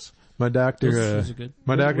after this. My doctor, Those are good.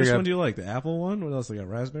 my doctor Which got one do you like? The apple one? What else? They got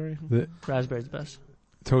raspberry? the Raspberry's the best.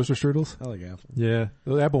 toaster strudels. I like apple. Yeah,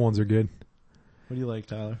 the apple ones are good. What do you like,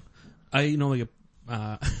 Tyler? Like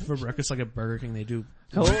for breakfast, like at Burger King, they do.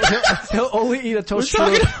 He'll only eat a toast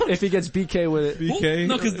strudel if he gets BK with it. BK?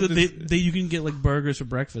 No, because you can get like burgers for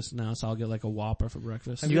breakfast now, so I'll get like a Whopper for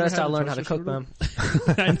breakfast. You gotta ever start had a learning how to toaster cook them.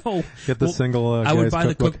 I know. Get the Well, single I would guy's buy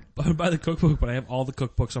cookbook. I would buy the cookbook, but I have all the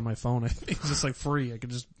cookbooks on my phone. It's just like free. I could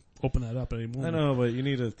just open that up at any I moment. know, but you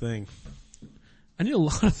need a thing. I need a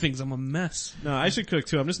lot of things. I'm a mess. No, I should cook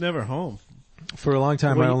too. I'm just never home. For a long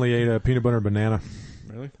time, What I do you- only ate a peanut butter and banana.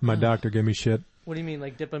 Really? My doctor gave me shit. What do you mean,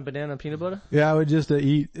 like dipping banana in peanut butter? Yeah, I would just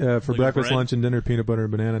eat for Like breakfast, bread? lunch, and dinner peanut butter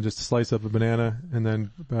and banana. Just slice up a banana and then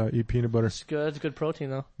eat peanut butter. It's good. It's good protein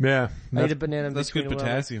though. Yeah, I eat a banana in That's between good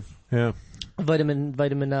potassium. yeah. vitamins,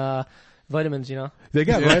 you know. They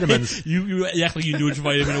got vitamins. You act like you knew which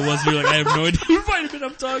vitamin it was. You're like, I have no idea what vitamin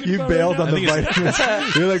I'm talking You about. bailed right on the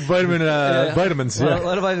vitamins. You're like vitamins. A Yeah.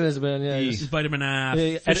 lot of vitamins, man. Yeah. now. just- Vitamin Yeah,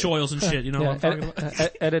 fish edit- oils and shit. You know yeah, what I'm talking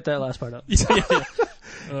about? edit that last part out. Yeah.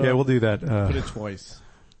 Yeah, we'll do that. Put it twice.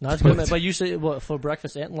 No, it's good, man. But you say what for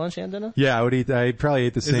breakfast and lunch and dinner? Yeah, I would eat. I probably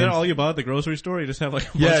ate the Is same. that all you bought at the grocery store? You just have like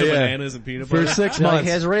a Yeah, bunch of yeah. bananas and peanut For butter? 6 Like, months?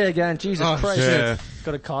 here's Ray again. Jesus Oh, Christ. Yeah.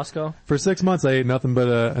 Go to Costco. For 6 months, I ate nothing but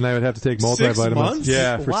and I would have to take 6 multivitamins. months?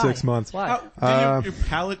 Yeah, for Why? 6 months. Why? How, did your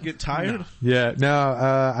palate get tired? Yeah, no,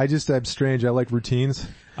 I'm strange. I like routines.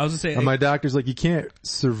 I was gonna say, And my doctor's like, you can't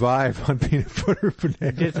survive on peanut butter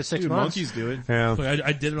banana. Did it for 6 Dude, months. monkeys do it. Yeah,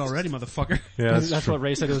 I did it already, motherfucker. yeah, That's true. what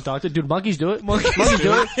Ray said to his doctor. Dude, monkeys do it. Monkeys do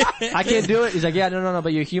it. I can't do it. He's like, yeah, no,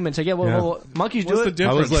 but you're human. So yeah, monkeys do What's the it.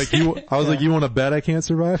 difference? I was like, you want to bet I can't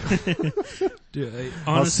survive? Dude,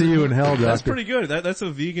 I'll honestly, see you in hell, doctor. That's pretty good. That's a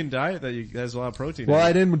vegan diet that has a lot of protein. Well, in it.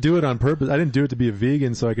 I didn't do it on purpose. I didn't do it to be a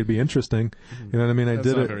vegan so I could be interesting. You know what I mean? I That's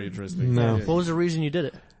did not it. very interesting. No. What was the reason you did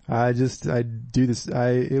it? I do this.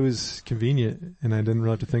 it was convenient and I didn't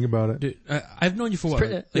really have to think about it. dude, I've known you for what?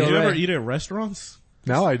 pretty- Like, Did Yo, you ever Ray. eat at restaurants?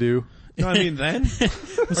 Now I do. No, I mean then?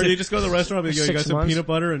 Or do you just go to the restaurant and you 6 got some months? peanut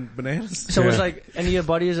butter and bananas? So it's Yeah. like any of your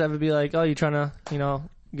buddies ever be like, oh, you trying to,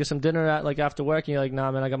 get some dinner at like after work? And you're like,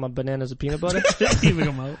 nah, man, I got my bananas and peanut butter. even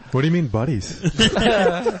come out. What do you mean, buddies?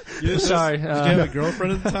 Sorry. Did you have a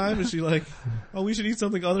girlfriend at the time? Is she like, oh, we should eat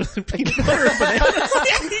something other than peanut butter and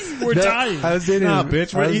bananas? We're dying. I was dating. Nah,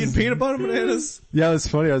 bitch, I we're was- eating peanut butter and bananas. Yeah, it's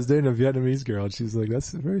funny. I was dating a Vietnamese girl, and she's like,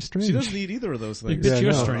 "That's very strange." She doesn't eat either of those Like, things. bitch, Yeah,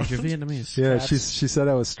 you're no. strange. You're Vietnamese. Yeah, That's- she said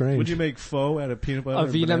I was strange. Would you make pho out of peanut butter A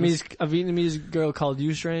and bananas? Vietnamese girl called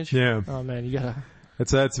you strange? Yeah, Oh man, you gotta.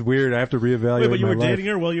 that's weird. I have to reevaluate Wait, but you my were life. dating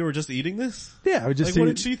her while you were just eating this? Yeah, I would just Like, what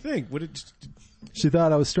eat- did she think? What did? She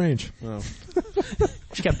thought I was strange. Oh.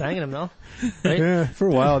 She kept banging him though. Right? Yeah, for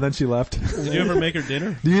a while. Then she left. Did you ever make her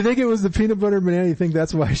dinner? Do you think it was the peanut butter banana? You think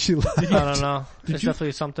that's why she left? I don't know. It's you-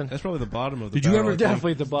 definitely something. That's probably the bottom of the Did you barrel, ever- I think.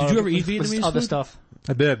 Definitely the bottom. Did you ever eat With Vietnamese other food? stuff?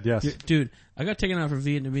 I did. Yes. Dude, I got taken out for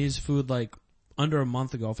Vietnamese food like under a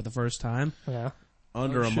month ago for the first time. Yeah.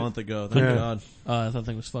 Under a month ago. Thank Yeah. God. That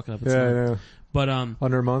thing was fucking up its Yeah, throat. yeah. But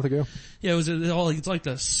Under a month ago. yeah, it was all like, it's like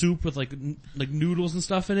the soup with like noodles and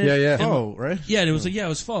stuff in it. Yeah, yeah. And- Oh, right? Yeah, and it was like, yeah, it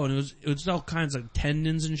was pho, and it was all kinds of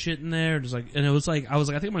tendons and shit in there. It was like, and it was like, I was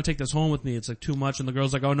like, I think I'm gonna take this home with me. It's like too much, and the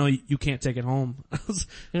girl's like, oh no, you can't take it home. I was,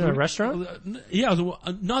 In a restaurant? Yeah, I was,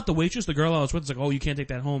 not the waitress, the girl I was with was like, oh, you can't take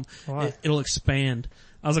that home. Why? It'll expand.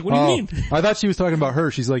 I was like, what do you mean? I thought she was talking about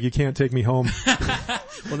her. She's like, you can't take me home.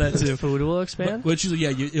 Well, that's it. Food will expand? But she's like,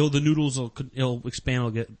 yeah, the noodles it'll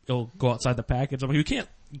expand, it'll go outside the package. I'm like, you can't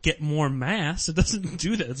get more mass. It doesn't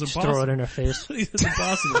do that. It's Just impossible. throw it in her face. It's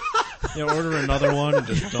impossible. Yeah, order another one and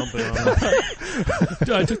just dump it on her.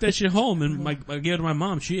 Dude, I took that shit home and I gave it to my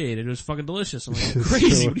mom. She ate it. It was fucking delicious. I'm like,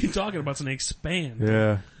 crazy. What are you talking about? Something expand.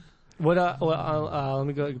 Yeah. What, let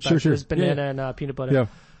me go back Sure, to sure. this banana and peanut butter. Yeah.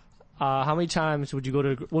 How many times would you go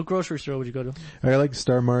to, what grocery store would you go to? I like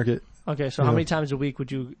Star Market. Okay, so how many times a week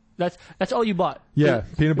would you? That's all you bought. Yeah,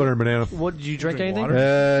 peanut butter and banana. What did you drink anything?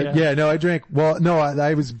 water? Yeah, no, I drank. Well, no,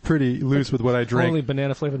 I was pretty loose with what I drank. Only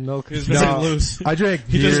banana flavored milk. He was No, very loose. I drank.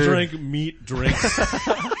 He just beer. drank meat drinks.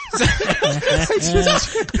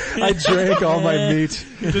 I drank all my meat.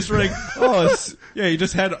 He just drank. Yeah, he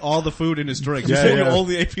just had all the food in his drink. Yeah, He yeah.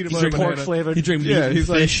 only ate peanut butter and Pork banana. flavored. He drank meat Yeah, and he's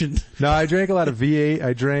like- fish and No, I drank a lot of V8.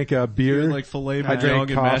 I drank He beer. had like filet I mignon drank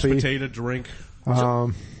and mashed coffee. potato drink.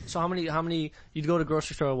 So how many? You'd go to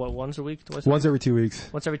grocery store once a week? Twice? Once every 2 weeks.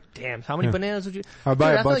 Once every. Damn. How many bananas would you? I buy Dude,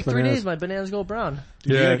 a after bunch like of 3 bananas. days, my bananas go brown.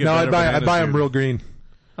 You Yeah, gotta get no, I better buy bananas, them dude. real green.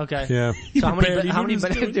 Okay. Yeah. So how many? Barely How many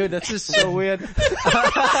noticed bananas? it. Dude, that's just so weird.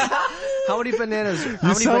 How many bananas? How You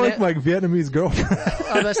many sound like bananas? my Vietnamese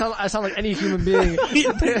girlfriend. I sound like any human being.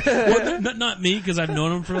 well, not me because I've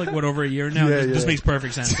known him for like over a year now. Yeah, It just yeah. makes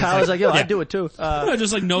perfect sense. I was like, yo, yeah. I'd do it too. No,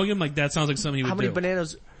 just like knowing him, like that sounds like something he would How many do.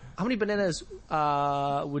 bananas? How many bananas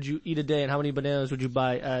would you eat a day, and how many bananas would you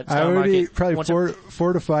buy at I Star would Market? eat probably Once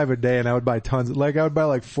four to 5 a day, and I would buy tons. Like I would buy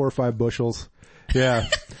like 4 or 5 bushels. Yeah,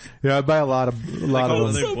 yeah, I'd buy a lot of call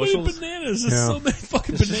it them. so many bushels? bananas. There's Yeah. so many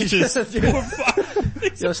fucking bananas. 4 or 5.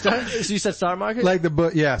 Yo, so you said Star Market? Like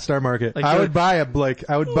Star Market. Like I the- would buy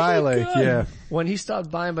my God. yeah. when he stopped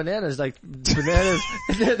buying bananas, like bananas,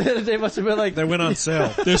 they must have been like, They went on sale.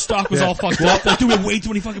 Their stock was all fucked up. Like, dude, we have way too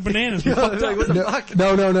many fucking bananas. We fucked like up. what the No, fuck?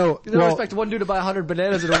 no. You don't Well, expect one dude to buy 100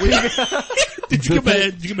 bananas in a week. Did you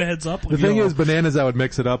give me a heads up? the thing is, bananas I would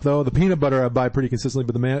mix it up though. The peanut butter I buy pretty consistently,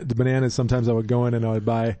 but the bananas sometimes I would go in and I would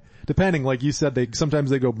buy, depending, like you said, sometimes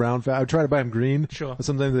they go brown fast. I would try to buy them green. Sure. But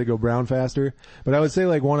sometimes they go brown faster. But I would say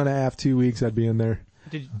like 1.5, 2 weeks I'd be in there.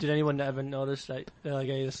 Did anyone ever notice that they're like,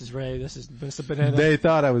 hey, this is Ray, this is Mr. Banana? They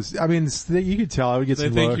thought I was, I mean, you could tell I would get They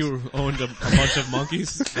some think looks. you owned a bunch of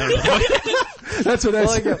monkeys. I don't know. That's what I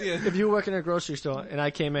Well, like, said. if you work in a grocery store and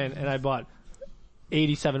I came in and I bought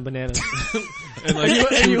 87 bananas, And like you-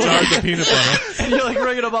 2 you- jars of peanut butter. and you're like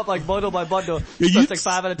ringing them up like bundle by bundle, Yeah, so you- it's like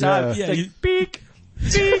 5 at a time. Yeah. It's like, you- beep,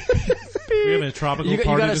 beep, We have a tropical You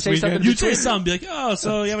party gotta this say something weekend. You say something, be like, oh,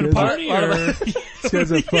 so you having a party Lot or of- This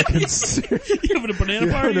guy's a fucking serious. you having a banana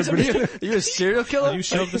party or something? you a serial killer? You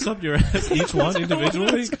shove this up your ass, each one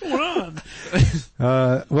individually? What's going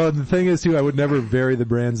on? Well, the thing is too, I would never vary the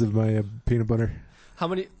brands of my peanut butter. How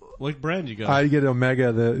many? What brand you got? I get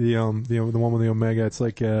Omega, the one with the Omega. It's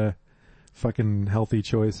like a fucking healthy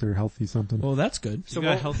choice or healthy something. Well, that's good. You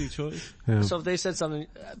got a healthy choice? Yeah. So if they said something,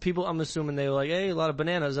 people, I'm assuming they were like, hey, a lot of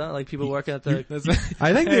bananas, huh? Like people working at the. That's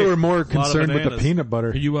I think they Hey, were more lot of concerned with the bananas. peanut butter.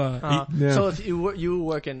 Are you, Yeah. So if you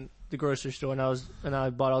work in the grocery store and I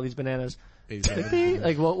bought all these bananas,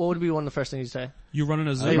 like what would be one of the first things you say? you running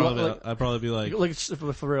a Hey, zoo? what- I'd probably be like, Like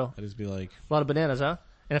for real, I'd just be like, a lot of bananas, huh?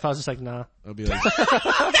 And if I was just like, nah. I'd be like,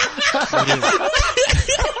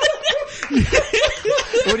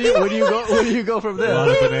 Where do you go from a lot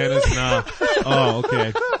there? of bananas, nah. Oh,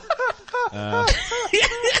 okay.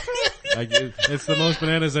 It's the most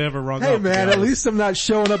bananas I ever rung Hey up. man, to at be least I'm not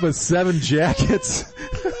showing up with 7 jackets.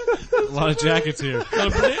 honest. A lot of jackets here.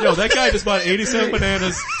 Yo, that guy just bought 87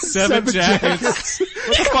 bananas, 7 jackets.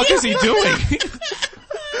 What the fuck is he doing?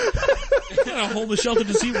 Gotta hold the shelter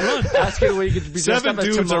to see run. Ask it where you could be dressed 7 up as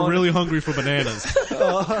dudes are Timon. really hungry for bananas.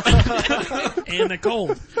 And they're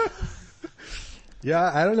cold.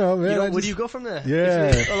 Yeah, I don't know, man. Where do you go from there? Yeah.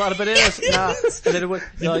 If you- a lot of bananas. Nah. And then you're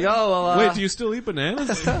like, oh well. Wait, do you still eat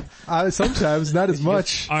bananas? Sometimes, not as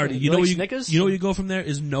much. Artie, You you know like where Snickers? you know where you go from there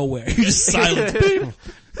is nowhere. You're just silent.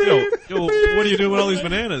 Yo, what do you do with all these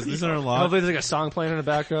bananas? These aren't a lot. Hopefully there's like a song playing in the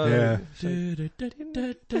background. Yeah. The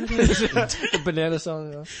banana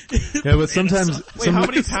song. Yeah, but sometimes, Wait, how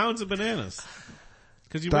many pounds of bananas?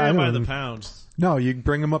 Because you weigh I them by don't the know. pounds. no, you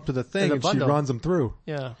bring them up to the thing In a and she bundle. runs them through.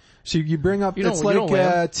 Yeah. You bring up, You don't- it's you don't weigh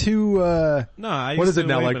 'em. like, 2, No, I What used is it to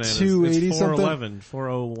now, weigh like bananas. 280 it's something? 411,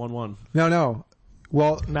 4011. no.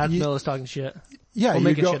 Well, Matt you- Mill is talking shit. yeah, Or you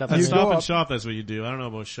making go, shit up. you At go Stop and up, Shop, that's what you do. I don't know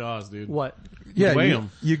about Shaw's, dude. What? yeah, weigh you,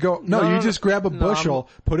 'em. you go, No, you just grab a no, bushel,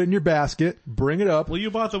 put it in your basket, bring it up. Well,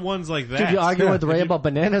 you bought the ones like that. Dude, you arguing Yeah. with Ray about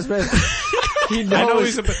bananas, man? He knows. I know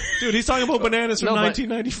he's dude, he's talking about bananas from No, but-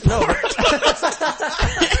 1994.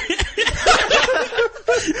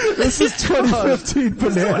 This is 2015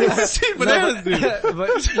 bananas. bananas, dude. but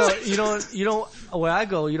no, you don't. Where I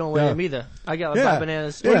go, you don't weigh Yeah. them either. I get Yeah. buy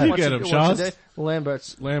bananas. Where do you once get a- 'em, once Shaw's? a day.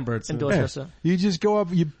 Lambert's Lambert's. in Yeah. Dorchester. You just go up,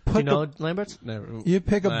 you Do put you know Lambert's? Never. you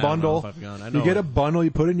pick a I don't know bundle, if I've gone. I you know get it. a bundle,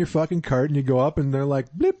 you put it in your fucking cart and you go up and they're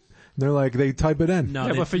like, blip. And they're like, they type it in. No,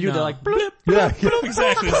 Yeah, they- but for you, no. they're like, bloop. Yeah.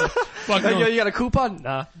 Exactly. Fuck Like, no. yo, you got a coupon?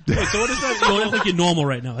 Nah. Wait, so what is that? You don't think you're normal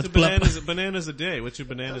right now. It's blep. Bananas a day. What's your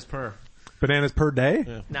bananas per? Bananas per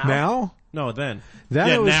day? Now? Now? No, then. Then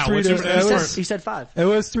Yeah, it was now, 3 what's to, your- He said 5. it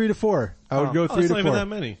was 3 to 4. I would go 3 it's to not 4. even that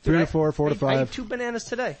many. 3 to 4, 4 to I 5. ate 2 bananas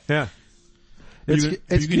today. Yeah. You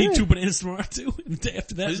It's can eat good. 2 bananas tomorrow too. And the day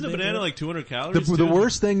after that, Isn't a the day banana after like 200 calories? The too?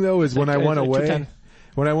 worst thing though is when I went like away. 210.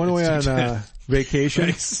 When I went away on 210.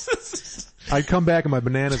 vacation, I'd come back and my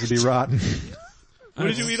bananas would be rotten. What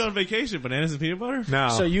did you eat on vacation? Bananas and peanut butter? No.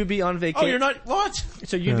 So you'd be on vacation. Oh, you're not, what?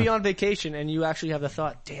 So you'd be Yeah. on vacation and you actually have the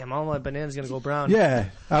thought, damn, all my bananas gonna go brown. Yeah,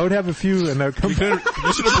 I would have a few and I'd come back.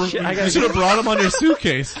 You should have brought them on your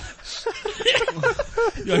suitcase.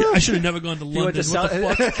 I should have never gone to You went London. to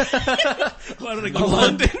What the fuck? Why did I go to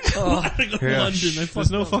London? Why did I go to Yeah. London?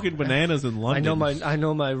 There's no fucking bananas in London. I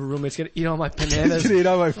know my roommate's gonna eat all my I bananas. could eat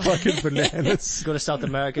all my fucking bananas. Go to South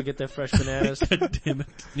America, get their fresh bananas. God damn it.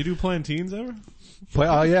 You do plantains ever?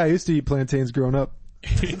 Oh yeah, I used to eat plantains growing up.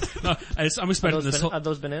 No, I'm expecting this whole, Are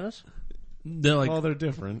those bananas? they're like, Oh, they're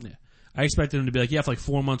different. I expected them to be like, yeah, for like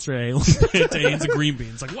 4 months straight, I only plantains and green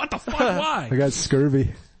beans. Like, what the fuck? I Why? got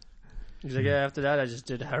scurvy. He's like, yeah, after that I just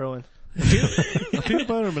did heroin. A peanut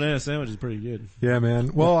butter and banana sandwich is pretty good. Yeah,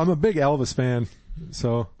 man. Well, I'm a big Elvis fan,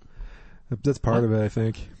 so that's part of it. I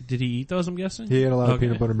think Did he eat those, I'm guessing? he ate a lot of Okay.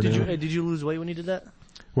 peanut butter and banana. Did you lose weight when you did that?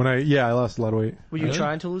 When I lost a lot of weight. Were you Really?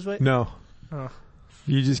 trying to lose weight? No, Oh.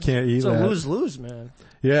 you just can't eat So that. lose, man.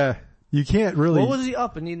 Yeah, you can't really. What was he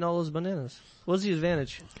up and eating all those bananas? What was the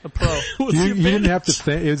advantage? A pro. What's you your didn't advantage? have to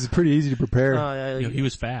think. It was pretty easy to prepare. Yeah, You know, he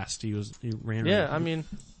was fast. He ran. yeah, really I mean,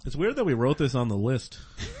 It's weird that we wrote this on the list.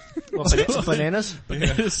 what, bananas?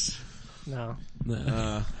 Bananas. No.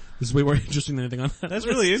 Nah. This is way more interesting than anything on that. That's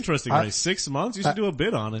list. really interesting, right? 6 months? You should do a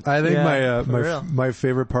bit on it. I think Yeah, for real. my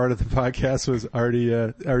favorite part of the podcast was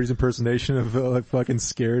Artie's impersonation of like fucking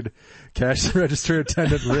scared cash register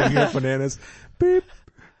attendant ringing up bananas. Beep,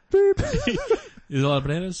 beep. Is a lot of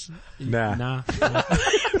bananas? Nah. Nah.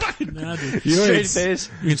 Nah, dude. You Straight ain't, face.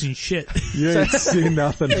 You ain't seen shit. you ain't seen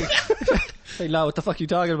nothing. Hey, no, what the fuck you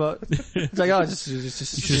talking about? It's like, oh, just You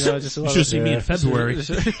should see me in February.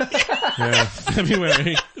 Yeah.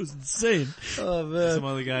 February. It was insane. Oh man. Some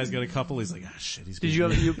other guy's got a couple. He's like, ah, shit, he's Did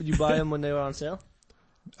gonna you be- you buy them when they were on sale?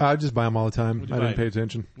 I just buy them all the time. What'd you I didn't buy? pay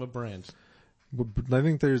attention. What brand? I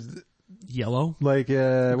think there's Yellow like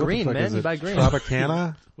what Green, the fuck man. is You it? buy green.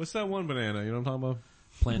 Tropicana. What's that one banana? You know what I'm talking about?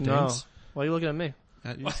 plantains. Why are you looking at me?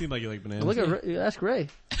 You seem like you like bananas. Look at Ray, ask Ray.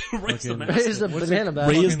 Ray's the Okay. master. Ray's the What's banana bag.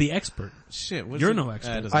 Ray is the expert. Shit. What's You're it? no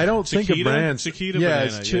expert. it doesn't I don't matter. think of Chiquita? brands. Chiquita yeah,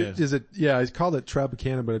 banana. it's is it? Yeah, I called it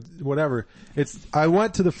Tropicana, but whatever. It's. I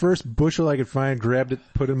went to the first bushel I could find, grabbed it,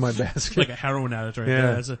 put it in my basket. Like a heroin addict right Yeah.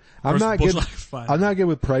 there. That's a I'm first not bushel good. I could find. I'm not good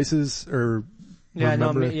with prices or. Yeah, no,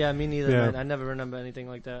 remember. me neither. Yeah. Man. I never remember anything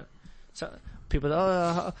like that. So people,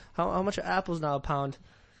 how much are apples now a pound?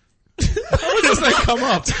 How does that come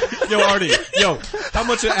up? Yo, Artie. Yo, how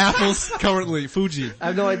much are apples currently? Fuji. I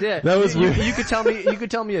have no idea. That was you, weird. you could tell me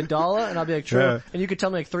 $1, and I'll be like, true. Yeah. And you could tell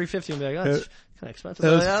me like $3.50, and be like, oh, it's kind of expensive.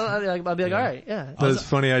 That was- I'll be like, all right, yeah. That was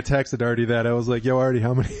funny. I texted Artie that. I was like, "Yo, Artie,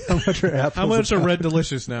 how much are apples? How much a are pound?" Red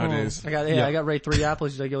Delicious nowadays? I got Ray 3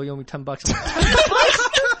 apples. He's like, yo, you owe me $10. I'm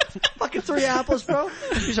like, fucking 3 apples, bro.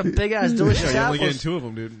 These are big ass delicious You're only getting apples. 2 of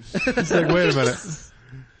them, dude. It's like, wait a minute.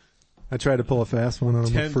 I tried to pull a fast one on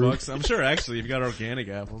him. with fruit. $10. I'm sure actually you've got organic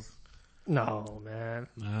apples. No, man.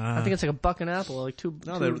 Nah. I think it's like $1 an apple, like two.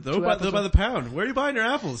 No, two, they're two by apples. the pound. Where are you buying your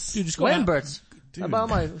apples? Dude, just go Lambert's. Dude. I buy all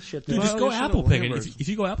my shit there. Dude, just Well, go you apple should've picking. Lambert's. If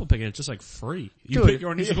you go apple picking, it's just like free. You Dude, pick your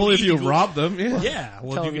own. Only if you rob them. Yeah. Yeah.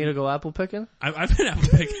 Well, Telling you me to can, go apple picking? I've been apple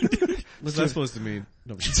picking, dude. What's that supposed to mean?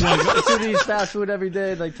 No, I still eat fast food every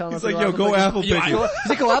day, like telling He's us to like, yo, go picking. apple Yo, picking. He's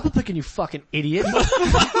like, go apple picking, you fucking idiot.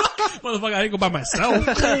 Motherfucker, I didn't go by myself.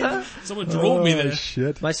 Someone drove me Oh, there.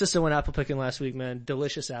 shit. My sister went apple picking last week, man.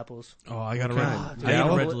 Delicious apples. Oh, I got a Okay. red. I ate a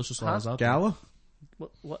Gala? red delicious while I was out there. Gala?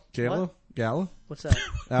 What? Gala? What? Gala? What's that?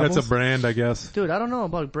 That's a Apples? brand, I guess. Dude, I don't know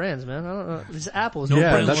about brands, man. I don't know. These apples. No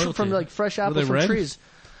Yeah, from, that's- from like fresh apples they from red? trees.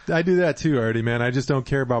 I do that too, Artie, man. I just don't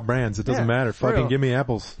care about brands. It doesn't Yeah, matter. for Fucking real. give me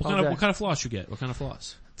apples. Okay. What kind of floss you get? What kind of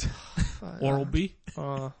floss? Oral B?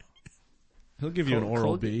 He'll give you an Cold- Oral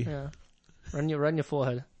cold- B. Yeah. Run your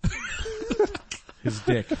forehead. His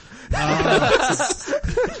dick.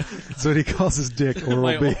 That's what he calls his dick, My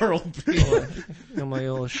Oral B. Oral B. And my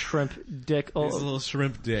little shrimp dick. His little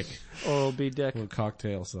shrimp dick. Oral B dick. Little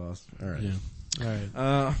cocktail sauce. Alright. Yeah.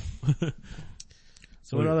 Alright.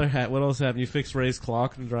 So what else happened? You fixed Ray's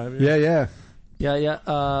clock and drive it? Yeah.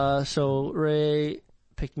 Yeah. So Ray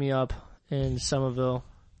picked me up in Somerville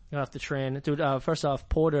Got off the train, dude. First off,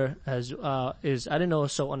 Porter I didn't know it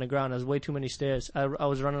was so underground. There's way too many stairs. I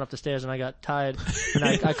was running up the stairs and I got tired, and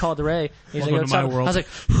I called Ray. He's Welcome to my world. I was like,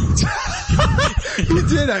 He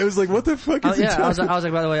did. I was like, what the fuck is he yeah. talking? I was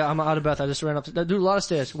like, by the way, I'm out of breath. I just ran up. Dude, a lot of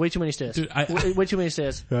stairs. Way too many stairs. Dude, way too many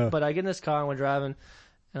stairs. Yeah. But I get in this car and we're driving,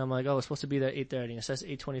 and I'm like, oh, we're supposed to be there at 8:30. And it says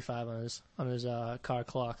 8:25 on his car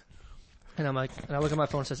clock. And I'm like, and I look at my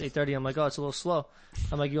phone, it says 8:30. I'm like, oh, it's a little slow.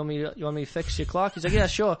 I'm like, you want me to fix your clock? He's like, yeah,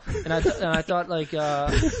 sure. And I thought like,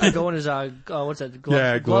 I go in his, what's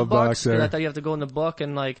that? Glove box. there. And I thought you have to go in the book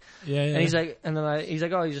and like, Yeah, yeah. and he's like, he's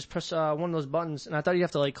like, oh, you just press, one of those buttons. And I thought you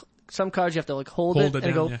have to like, some cards you have to like hold it and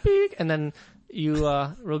down, go yeah. beep, and then you,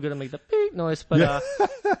 real good at make the beep noise, but,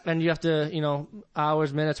 and you have to,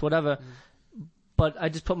 hours, minutes, whatever. But I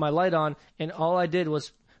just put my light on and all I did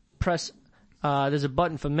was press, there's a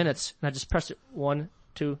button for minutes, and I just pressed it 1,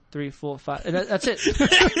 2, 3, 4, 5, and that's it.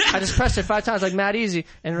 I just pressed it 5 times, like mad easy.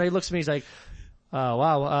 And Ray looks at me, he's like, "Oh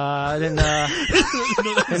wow, I didn't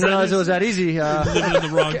realize it was that easy." Living in the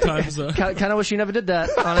wrong time zone. Kind of wish you never did that,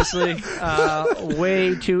 honestly.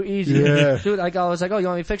 Way too easy, Yeah. dude. Like I was like, "Oh, you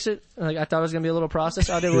want me to fix it?" And, like I thought it was gonna be a little process.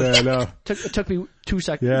 I did. Yeah, I know. It took me 2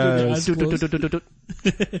 seconds. Yeah, Dude, it's dude, close. dude, dude, dude, dude.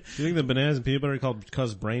 Do you think the bananas and peanut butter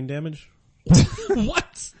cause brain damage?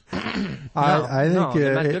 What? I think, no,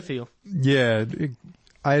 they're not good for you. yeah,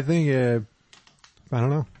 I think, I don't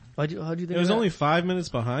know. How'd you think It was of that? only 5 minutes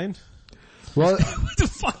behind. Well, What the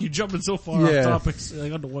fuck? You jumping so far Yeah. off topics,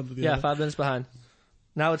 like on the one to the Yeah, other. 5 minutes behind.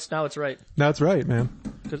 Now it's right. that's right, man.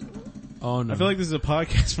 Oh no. I feel like this is a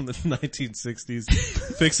podcast from the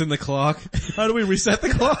 1960s, fixing the clock. How do we reset the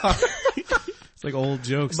clock? It's like old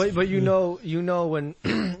jokes. But you know when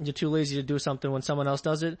you're too lazy to do something when someone else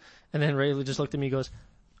does it, and then Ray just looked at me and goes,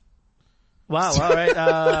 "Wow, all right."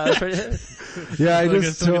 Yeah, I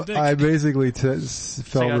basically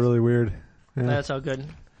felt like really weird. Yeah. That's how good.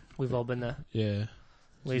 We've all been there. yeah.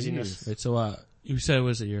 Laziness. Right, so, you said,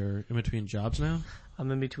 was it you're in between jobs now?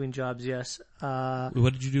 I'm in between jobs, yes.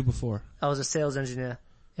 What did you do before? I was a sales engineer,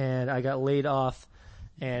 and I got laid off,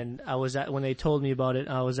 and when they told me about it,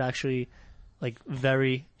 I was actually, like,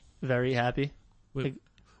 very, very happy.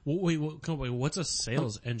 Wait, what's a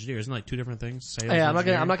sales engineer? Isn't it like 2 different things? Sales Yeah, I'm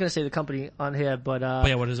engineer? not gonna say the company on here, but, Oh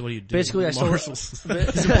yeah, what do you do? basically I sold, Marshalls.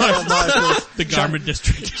 Marshalls, the garment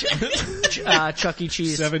district. Chuck E.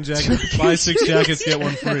 Cheese. 7 jackets. Buy 6 jackets, get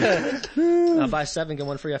 1 free. Buy 7, get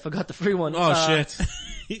 1 free. I forgot the free one. Oh shit.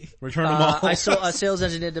 Return them all. I sold a sales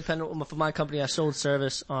engineer dependent for my company. I sold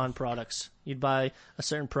service on products. You'd buy a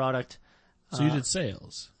certain product. So you did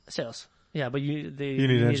sales. Sales. Yeah, but you need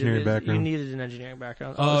an engineering background. You needed an engineering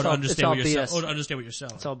background. Oh, it's to all- understand it's all what you're selling. BS. Oh, to understand what you're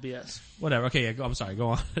selling. It's all BS. Whatever. Okay, yeah, I'm sorry.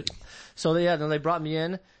 Go on. So then they brought me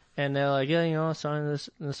in and they're like, yeah, sign this,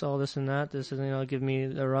 all this and that. This is, give me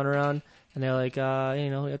the runaround. And they're like,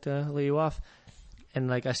 we have to lay you off. And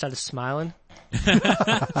like, I started smiling.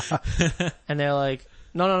 And they're like,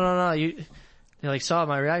 no. They like saw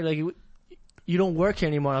my reaction. Like, you don't work here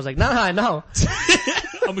anymore. I was like, no, I know.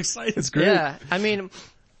 I'm excited. It's great. Yeah, I mean,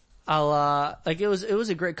 it was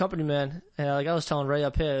a great company, man. And like I was telling Ray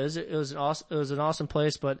up here, it was an awesome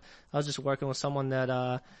place, but I was just working with someone that,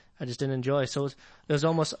 I just didn't enjoy. So it was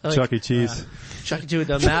almost like, Chuck E. Cheese. Chuck, dude,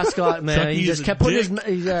 the mascot, man, Chuck he E. just is kept a putting dick.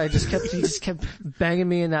 he just kept banging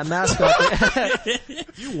me in that mascot.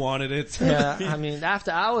 You wanted it. Yeah, I mean,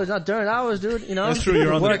 after hours, not during hours, dude, That's true,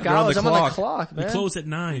 you're on the- work you're on the hours, I'm on the clock. clock, We man. close at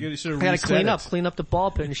 9. You should I gotta clean up the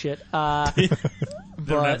ball pit and shit. They don't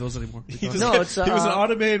but- have those anymore. He No, just, it's, he was an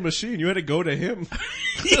automated machine. You had to go to him.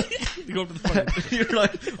 You go up to the front. You're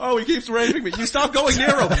like, oh, he keeps raping me. You stop going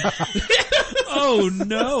near him. Oh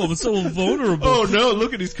no, I'm so vulnerable. Oh no,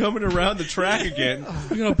 look at he's coming around the track again.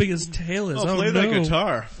 Look at how big his tail is. Oh, Oh, play no. that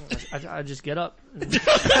guitar. I just get up. Oh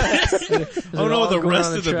no, the Going rest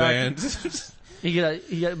around of the track.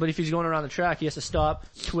 band. But if he's going around the track, he has to stop,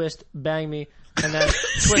 twist, bang me, and then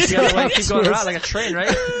twist the other way. Keep going around like a train, right?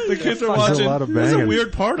 The kids are Fuck. watching. There's a lot of This is a banging.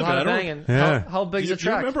 weird part A of it. lot I of don't- banging. Yeah. How big's Do the you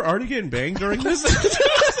track? remember Artie getting banged during this?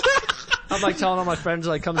 I'm like telling all my friends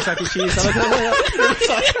like come to Chuck E. Cheese. I'm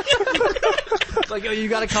like, yo, you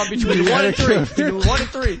gotta come between 1 and 3. Between 1 and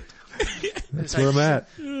 3. That's where I'm at.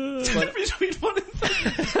 Between 1 and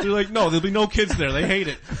 3. You're like, no, there'll be no kids there. They hate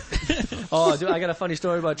it. Oh, dude, I got a funny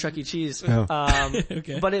story about Chuck E. Cheese. Oh.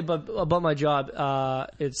 Okay. But about my job,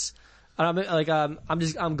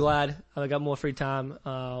 I'm glad I got more free time,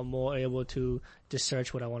 more able to just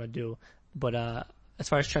search what I want to do. But as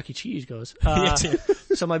far as Chuck E. Cheese goes,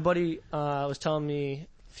 so my buddy was telling me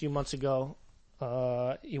a few months ago,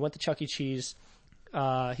 he went to Chuck E. Cheese.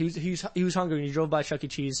 He was hungry and he drove by Chuck E.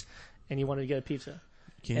 Cheese and he wanted to get a pizza.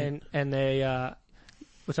 Can't. And they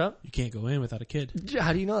What's up? You can't go in without a kid.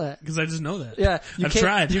 How do you know that? Because I just know that. Yeah, I've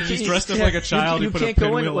tried. He's dressed up like a child. You He put a can't go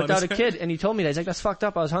in pinwheel on without a his kid, and he told me that. He's like, "That's fucked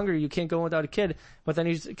up. I was hungry. You can't go in without a kid." But then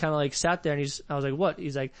he's kind of like sat there, and I was like, "What?"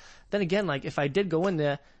 He's like, "Then again, like if I did go in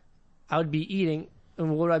there, I would be eating."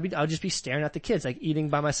 And what would I be? I would just be staring at the kids, like eating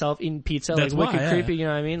by myself, eating pizza, That's like wicked why, yeah. creepy. You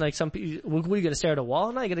know what I mean? Like some people, what are you gonna stare at a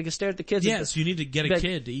wall? No, you gotta stare at the kids. Yes, you need to get a But-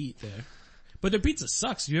 kid to eat there. But their pizza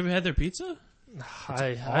sucks. You ever had their pizza?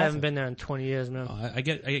 I haven't been there in 20 years, man. Oh, I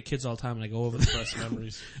get kids all the time, and I go over there. Best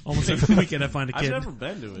memories. Almost every weekend I find a I've kid. never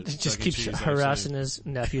been to it. Just Chuck E. keeps Cheese, harassing his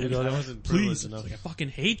nephew to go actually. I there. wasn't Please, privileged it's enough. like, I fucking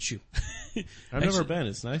hate you. I've never Actually- been.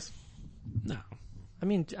 It's nice. No. I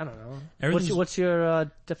mean, I don't know. Everything's- What's your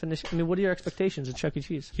definition? I mean, what are your expectations at Chuck E.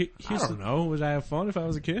 Cheese? Here- I here's don't know. Would I have fun if I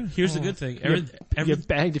was a kid? here's the good thing. You get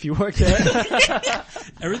banged if you work there.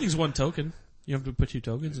 Everything's one token. You have to put 2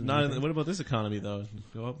 tokens. In Not. everything. What about this economy though?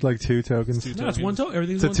 Go up. Like 2 tokens. Two No, it's one token.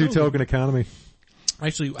 Everything's It's a one 2 token. token economy.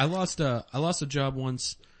 Actually, I lost a job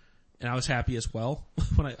once, and I was happy as well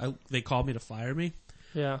when they called me to fire me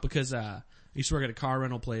Yeah. because I used to work at a car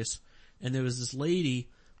rental place, and there was this lady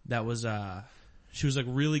that was she was like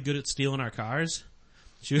really good at stealing our cars.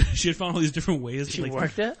 She had found all these different ways. She like,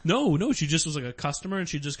 worked there? No, she just was like a customer, and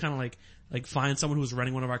she'd just kind of like find someone who was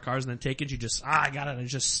renting one of our cars and then take it. She'd just I got it, and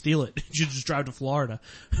just steal it. She'd just drive to Florida.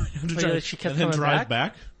 You have to Oh, drive- yeah, she kept And then coming drive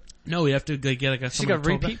back. back. no, we have to like, get like a. She someone got to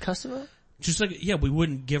tow back. repeat customer? Just like, yeah, we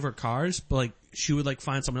wouldn't give her cars, but like, she would like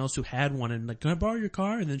find someone else who had one and like, can I borrow your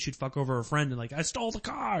car? And then she'd fuck over her friend and like, I stole the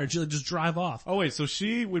car. And she'd like just drive off. Oh wait, so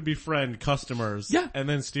she would befriend customers, Yeah. and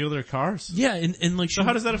then steal their cars. Yeah, and like, So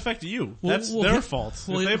how does that affect you? Well, That's well, their yeah. fault.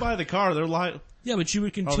 Well, If yeah. they buy the car, they're lying. yeah, but she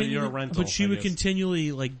would continue, you're a rental, but she I would guess.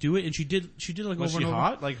 continually like do it and she did like Was over she and over.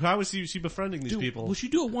 hot? Like how was she befriending these Dude, people? well, she'd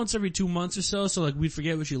do it once every 2 months or so like we'd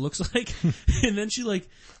forget what she looks like. And then she'd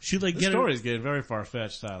The get her, story's getting very far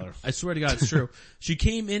fetched, Tyler. I swear to God, it's true. She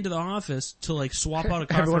came into the office to like swap out a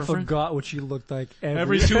car Everyone for her friend. forgot what she looked like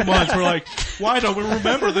Every 2 months, we're like, why don't we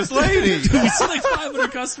remember this lady? We see like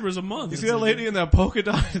 500 customers a month. You see that lady in that polka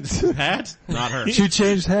dot hat? Not her. She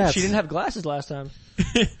changed hats. She didn't have glasses last time.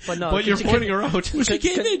 But no, But you're pointing her out. Well, she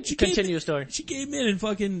came in. She continue came, the story. She came in and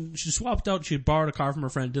fucking, she swapped out, she had borrowed a car from her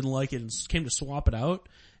friend, didn't like it, and came to swap it out.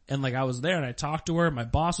 And like I was there and I talked to her, my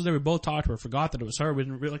boss was there, we both talked to her, forgot that it was her, we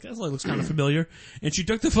didn't realize, that looks kind of familiar. And she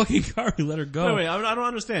took the fucking car, we let her go. Wait, I don't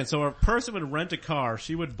understand. So a person would rent a car,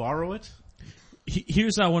 she would borrow it?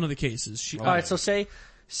 Here's one of the cases. She, Alright, so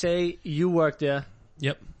say you work there.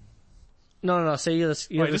 Yep. No, say you're the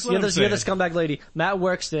Wait, just let him say you're the it. scumbag lady. Matt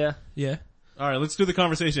works there. Yeah. Alright, let's do the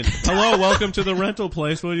conversation. Hello, welcome to the rental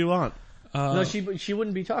place. What do you want? No, she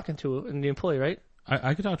wouldn't be talking to the employee, right?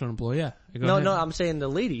 I could talk to an employee, yeah. Go No, ahead. no, I'm saying the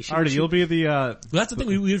lady. Artie, you'll be the, Well, that's the thing,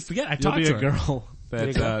 we would forget, I you'll talked be to a her. girl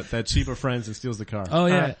that she befriends and steals the car. Oh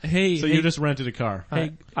yeah, Alright. hey, So hey, you just rented a car.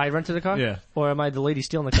 hey, I rented the car? Yeah. Or am I the lady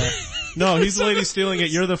stealing the car? No, he's the lady stealing it.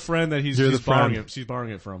 You're the friend that You're she's the borrowing friend. it. She's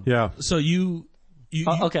borrowing it from. Yeah. so you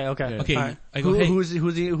Okay. Okay, Alright. I go, hey, who's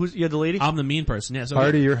you're the lady? I'm the mean person, yeah. So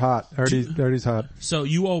Artie, you're hot. Artie's hot. So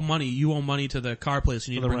you owe money to the car place.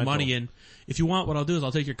 You need For to the bring rental. money in. If you want, what I'll do is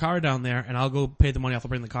I'll take your car down there and I'll go pay the money off. I'll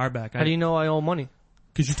bring the car back. How do you know I owe money?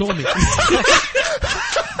 Cause you told me.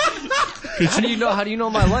 How do you know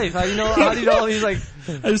my life? How do you know all these like,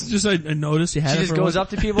 I noticed you had she it just for goes a up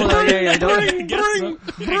to people like, yeah, I don't.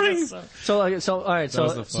 bring. So alright, That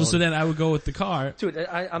was the phone. So then I would go with the car. dude,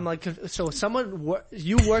 I'm like, so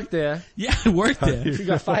you work there, Yeah, I worked there. you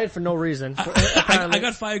got fired for no reason. I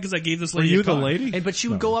got fired because I gave this Were lady you a the car. lady? But she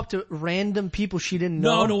would go up to random people she didn't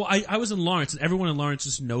know. No, I was in Lawrence and everyone in Lawrence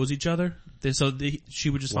just knows each other. She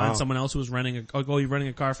would just Wow. find someone else who was renting you're renting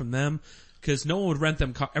a car from them. Cause no one would rent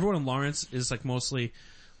them car. Everyone in Lawrence is like mostly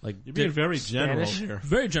like, You're being very general Spanish? here.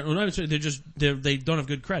 very general. No, they don't have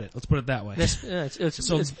good credit. Let's put it that way. It's a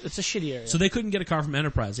shitty area. So they couldn't get a car from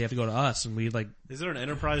Enterprise. They have to go to us, and we like, Is there an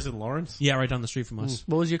enterprise in Lawrence? yeah, right down the street from us.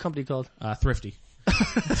 What was your company called? Thrifty.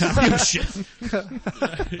 Oh, shit. What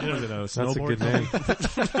is it, a That's a snowboard good name.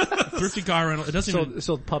 Thrifty car rental. It doesn't even.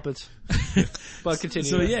 Sold puppets. But continue.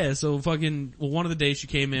 So yeah, so fucking. Well, one of the days she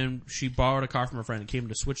came in, she borrowed a car from her friend and came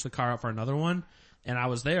to switch the car out for another one. And I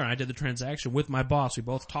was there, and I did the transaction with my boss. We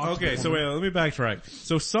both talked. Okay, so wait, let me backtrack.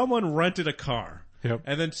 So someone rented a car. Yep.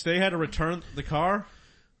 And then they had to return the car?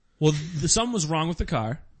 Well, something was wrong with the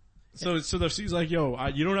car. So she's like, yo,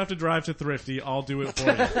 you don't have to drive to Thrifty, I'll do it for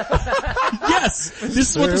you. Yes,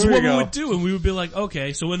 this is what this There we woman go. would do, and we would be like,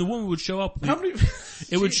 okay. So when the woman would show up, How many,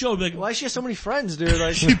 it would show like. why does she have so many friends, dude?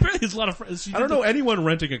 Like, She barely has a lot of friends. She I don't did know anyone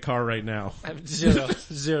renting a car right now.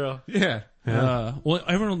 zero. Yeah. Well,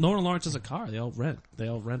 no one in Lawrence has a car. They all rent. They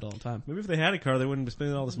all rent all the time. Maybe if they had a car, they wouldn't be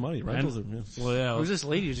spending all this money. Rentals are, Well, yeah. Who's this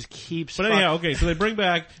lady who just keeps? But anyhow, okay, so they bring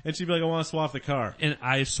back, and she'd be like, I want to swap the car. And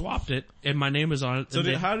I swapped it, and my name was on it. So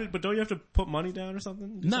but don't you have to put money down or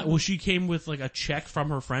something? No, well, she came with like a check from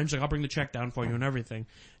her friend. She's like, I'll bring the check down for you and everything.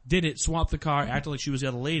 Did it, swapped the car, acted like she was the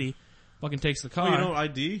other lady, fucking takes the car. Oh, you don't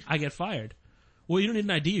ID? I get fired. Well, you don't need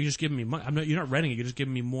an ID, you're just giving me money. You're not renting it, you're just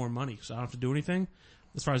giving me more money, so I don't have to do anything.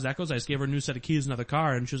 As far as that goes, I just gave her a new set of keys, another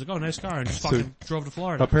car, and she was like, oh, nice car, and just fucking drove to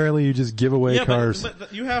Florida. Apparently you just give away cars.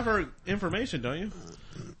 But you have her information, don't you?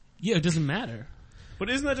 Yeah, it doesn't matter. But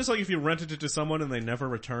isn't that just like if you rented it to someone and they never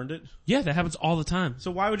returned it? Yeah, that happens all the time.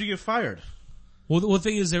 So why would you get fired? Well, the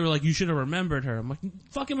thing is, they were like, you should have remembered her. I'm like,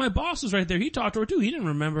 fucking my boss was right there. He talked to her too. He didn't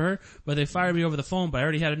remember her, but they fired me over the phone, but I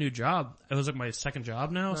already had a new job. It was like my second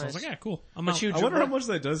job now, so I was like, yeah, cool. I'm out. I wonder how much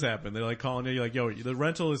that does happen. They're like calling you, like, yo, the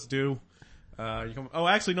rental is due.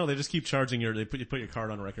 Actually, no, they just keep charging you put your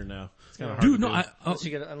card on record now. It's kind of hard. Dude, no, unless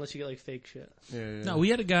you get like fake shit. Yeah. No, we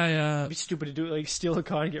had a guy, It'd be stupid to do it, like steal a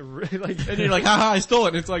car and get like, and you're like, haha, I stole it.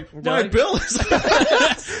 And it's like, my bill is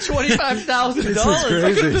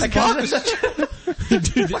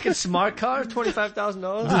 $25,000. Dude, fucking smart car,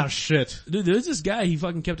 $25,000. Ah, shit. Dude, there's this guy, he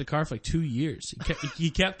fucking kept a car for like 2 years.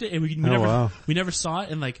 He kept it, and we never saw it,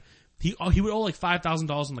 and like, he would owe like $5,000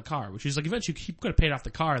 on the car, which is like eventually he could have paid off the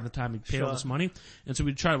car at the time he paid all this money. And so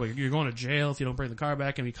we'd try to like, you're going to jail if you don't bring the car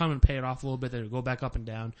back, and we come and pay it off a little bit, then it'd go back up and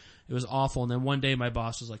down. It was awful. And then one day my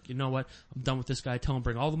boss was like, you know what? I'm done with this guy. Tell him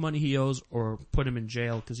bring all the money he owes or put him in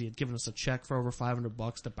jail, because he had given us a check for over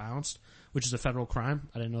 $500 that bounced, which is a federal crime.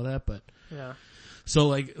 I didn't know that, but yeah. So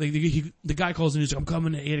like the guy calls and he's like, I'm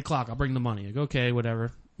coming at 8 o'clock. I'll bring the money. Like, okay,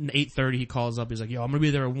 whatever. And 8:30 he calls up. He's like, yo, I'm gonna be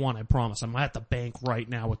there at 1. I promise. I'm at the bank right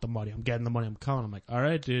now with the money. I'm getting the money. I'm coming. I'm like, all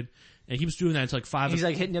right, dude. And he keeps doing that until like 5. He's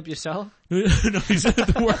like hitting up your cell? No, he's at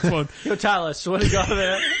the work phone. Yo, Tyler, I swear to God,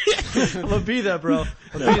 man. I'm gonna be there, bro.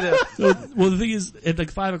 I'll be there. So, well, the thing is, at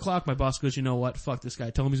like 5 o'clock, my boss goes, you know what? Fuck this guy.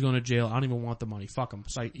 Tell him he's going to jail. I don't even want the money. Fuck him.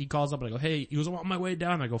 So he calls up and I go, hey, he goes, I'm on my way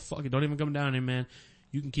down. I go, fuck it. Don't even come down here, man.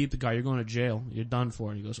 You can keep the guy. You're going to jail. You're done for.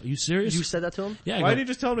 And he goes, are you serious? You said that to him? Yeah. Why didn't you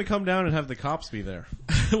just tell him to come down and have the cops be there?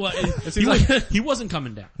 Well, he wasn't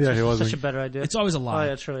coming down. Yeah, he wasn't. Such a better idea. It's always a lie. Oh,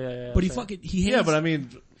 yeah, true. Yeah. But he hangs. Yeah, but I mean,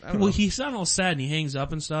 I don't know. Well, he sounded all sad and he hangs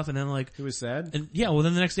up and stuff, and then like He was sad? and yeah. Well,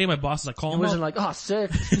 then the next day my boss is like, call He him wasn't up. like, oh, sick.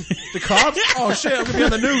 The cops? Oh shit, I'm gonna be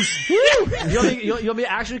on the news. You want me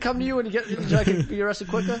to actually come to you and so I can be arrested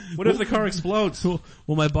quicker? What if the car explodes? Well,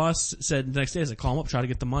 my boss said the next day, he's like, call him up, try to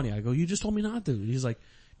get the money. I go, you just told me not to. He's like,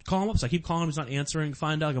 call him up. So I keep calling him, he's not answering.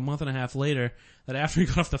 Find out like a month and a half later that after he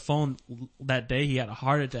got off the phone that day, he had a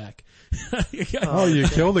heart attack. Oh, you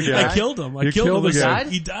killed the guy. I killed him. You killed the guy.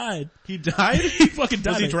 He died. He died? He fucking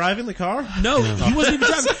died. Was he driving the car? No, he wasn't even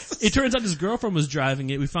driving. It turns out his girlfriend was driving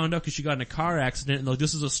it. We found out because she got in a car accident, and like,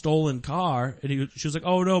 this is a stolen car. And she was like,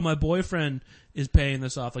 oh no, my boyfriend is paying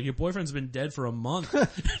this off. Like, your boyfriend's been dead for a month.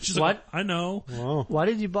 She's like, What? I know. Wow. Why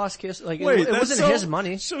did you boss kiss? Like, Wait, it that's wasn't his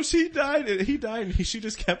money. So she died, and he died, and she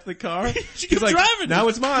just kept the car? She He's kept like, driving now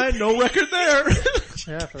it. it's mine, no record there.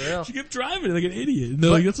 Yeah, for real. She kept driving it like an idiot. And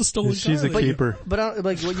they're like, that's a stolen She's car. a keeper. But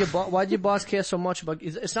like, why'd your boss care so much about?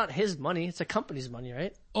 It's not his money; it's a company's money,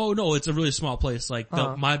 right? Oh no, it's a really small place. Like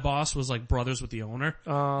my boss was like brothers with the owner,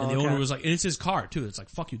 and the owner was like, and it's his car too. It's like,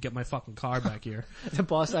 fuck you, get my fucking car back here. The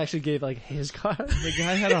boss actually gave like his car. The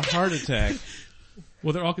guy had a heart attack.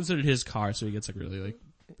 Well, they're all considered his car, so he gets like really like.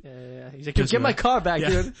 Yeah. He's like, get my car back,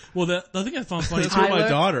 dude. Well, the thing I found funny That's too. for my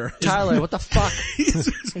daughter. Tyler, what the fuck?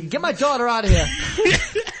 Get my daughter out of here.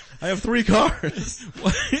 I have 3 cars.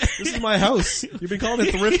 This is my house. You've been calling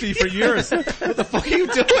it thrifty for years. What the fuck are you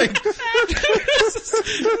doing?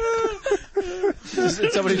 Just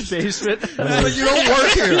in somebody's basement. But you don't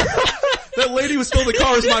work here. That lady who stole the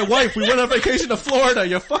car is my wife. We went on vacation to Florida.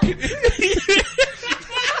 You fucking idiot.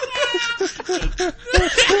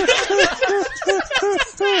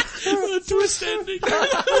 Twist ending.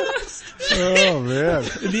 Oh man.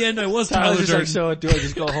 In the end, I was Tyler's Tyler just Durden. like, so do I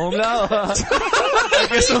just go home now? I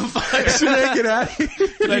guess I'm fine. Should I get out of here?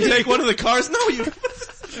 Can I take one of the cars? No, you.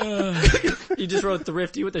 You just wrote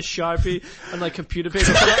thrifty with a Sharpie and like computer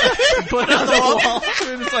paper. Put it on the wall.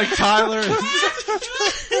 And it's like Tyler.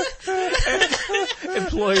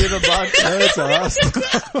 Employee of the month. That's awesome.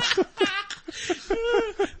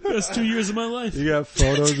 That's 2 years of my life. You got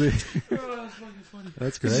photos.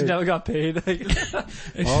 That's Just great. never got paid.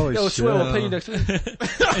 Holy Yo, shit. swear we'll pay you next week.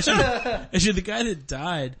 Actually, the guy that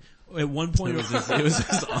died at one point It was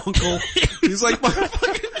his uncle. He's like, My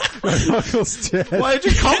uncle's dead. why did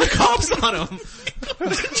you call the cops on him?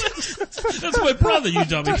 that's my brother, you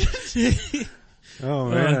dummy. Oh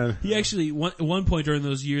man. He actually, at one point during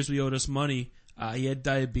those years we owed us money, he had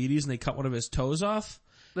diabetes and they cut one of his toes off.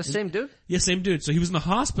 The same dude? Yeah, same dude. So he was in the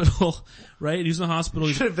hospital, right? He was in the hospital.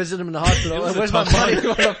 You should have visited him in the hospital. Where's my money?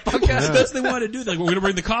 What the fuck? That's what they wanted to do. Like, we're gonna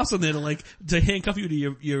bring the cops on there to handcuff you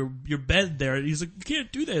to your bed there. And he's like, you can't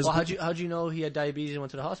do this. Well, how'd you know he had diabetes and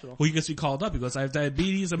went to the hospital? Well, he called up. He goes, I have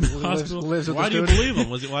diabetes. I'm in the hospital. Lives with Why this do you dude. believe him?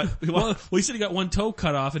 Was it why? Well, he said he got one toe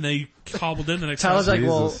cut off and then he hobbled in the next Tyler's like,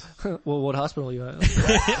 Jesus. well, what hospital are you at?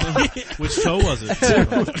 Which toe was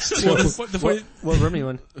it? What room are you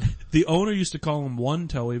in? The owner used to call him one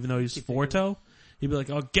toe, even though he's four toe. He'd be like,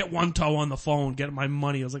 "Oh, get one toe on the phone, get my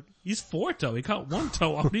money." I was like, "He's four toe. He cut one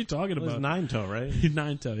toe off. What are you talking It was about?" 9 toe, right? He's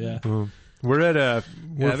nine toe. Yeah. We're at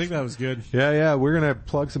Yeah, I think that was good. yeah, we're gonna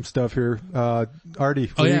plug some stuff here. Artie,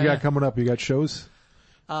 what do you got coming up? You got shows?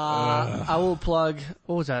 I will plug,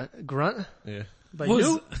 what was that? Grunt? Yeah. By What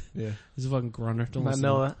you? was- Yeah. He's a fucking grunter. Don't By listen to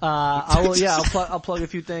him. Miller. I'll plug a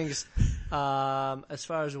few things. As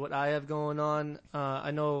far as what I have going on,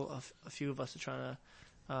 I know a few of us are trying to,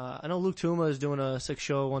 I know Luke Tuma is doing a 6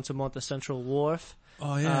 show once a month at Central Wharf.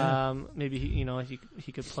 Oh yeah. Maybe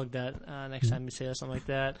he could plug that, next time you say or something like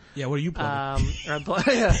that. Yeah. What are you plugging?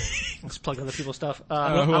 Let's plug other people's stuff. who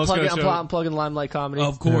I'm else got a show? plugging Limelight Comedy.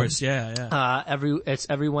 Of course. Yeah. It's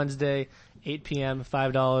every Wednesday, 8 p.m.,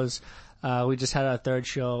 $5. We just had our 3rd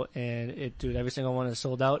show and every single one is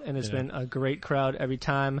sold out and it's been a great crowd every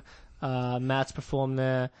time. Matt's performed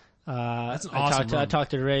there. That's an awesome I run.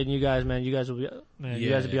 talked to Ray and you guys, man. You guys will be, you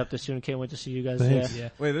guys will be Yeah. up there soon. Can't wait to see you guys Thanks. there. Yeah.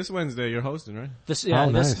 Wait, this Wednesday you're hosting, right? This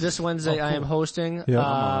nice. this Wednesday I am hosting. Yeah.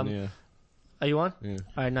 I'm on, yeah. Are you on? Yeah.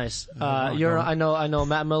 All right, nice. I'm You're. going. I know.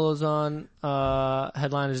 Matt Miller's on.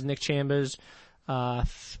 Headline is Nick Chambers.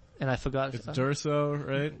 And I forgot. It's Durso,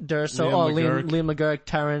 right? Durso. Liam McGurk,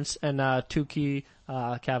 Terrence, and Tukey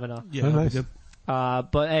Kavanaugh. Yeah. Oh, that'll be nice. good.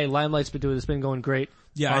 But hey, Limelight's been doing. It's been going great.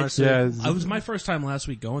 Yeah. Honestly. Yeah, It was my first time last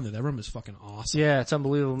week going there. That room is fucking awesome. Yeah, it's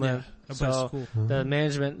unbelievable, man. Yeah, that place is So cool. the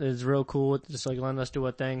management is real cool with just like letting us do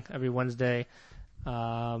our thing every Wednesday.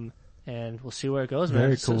 And we'll see where it goes, man.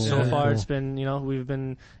 Very cool. So Yeah. far Cool. it's been, we've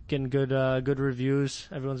been getting good reviews.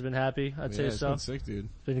 Everyone's been happy. I'd say It's so. been sick, dude.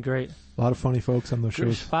 It's been great. A lot of funny folks on those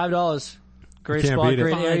shows. $5. Great You can't spot, beat it.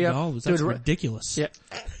 great area. $5. That's Dude, ridiculous. Yeah.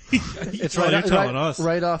 It's Oh, right, you're telling us.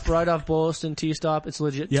 right off Boylston T-stop. It's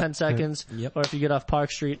legit Yep. 10 seconds. Yep. Or if you get off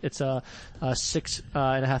Park Street, it's a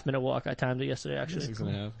 6.5 minute walk. I timed it yesterday, actually.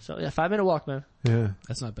 6.5. So yeah, 5-minute walk, man. Yeah.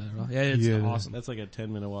 That's not bad at all. Yeah, it's Yeah. awesome. That's like a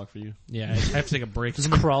 10-minute walk for you. Yeah, I have to take a break.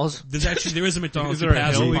 Crawls. There is a McDonald's Is there a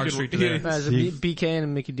pass hill on we Park could- Street today. There's a BK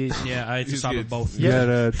and Mickey D's. Yeah, I had to He's stop good. at both. You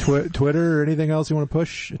Yeah. got Twitter or anything else you want to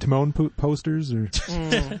push? Timon posters or?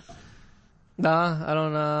 Nah, I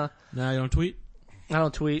don't. Nah, you don't tweet? I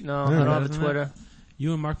don't tweet. No, Yeah, I don't have a doesn't Twitter.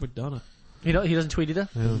 You and Mark McDonough. He doesn't tweet either.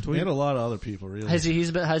 We had a lot of other people, really. Has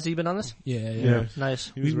he been on this? Yeah. Yeah.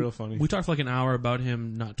 Nice. He was real funny. We talked for like an hour about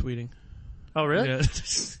him not tweeting. Oh really? Yeah.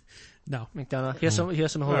 No. McDonough. He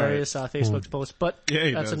has some hilarious Facebook posts, but Yeah,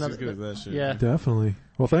 he that's does. another. He's good at that shit. Yeah, Definitely.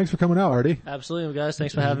 Well, thanks for coming out, Artie. absolutely, guys.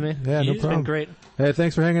 Thanks for having me. Yeah, no It's It's been problem. great. Hey,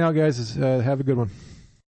 thanks for hanging out, guys. Have a good one.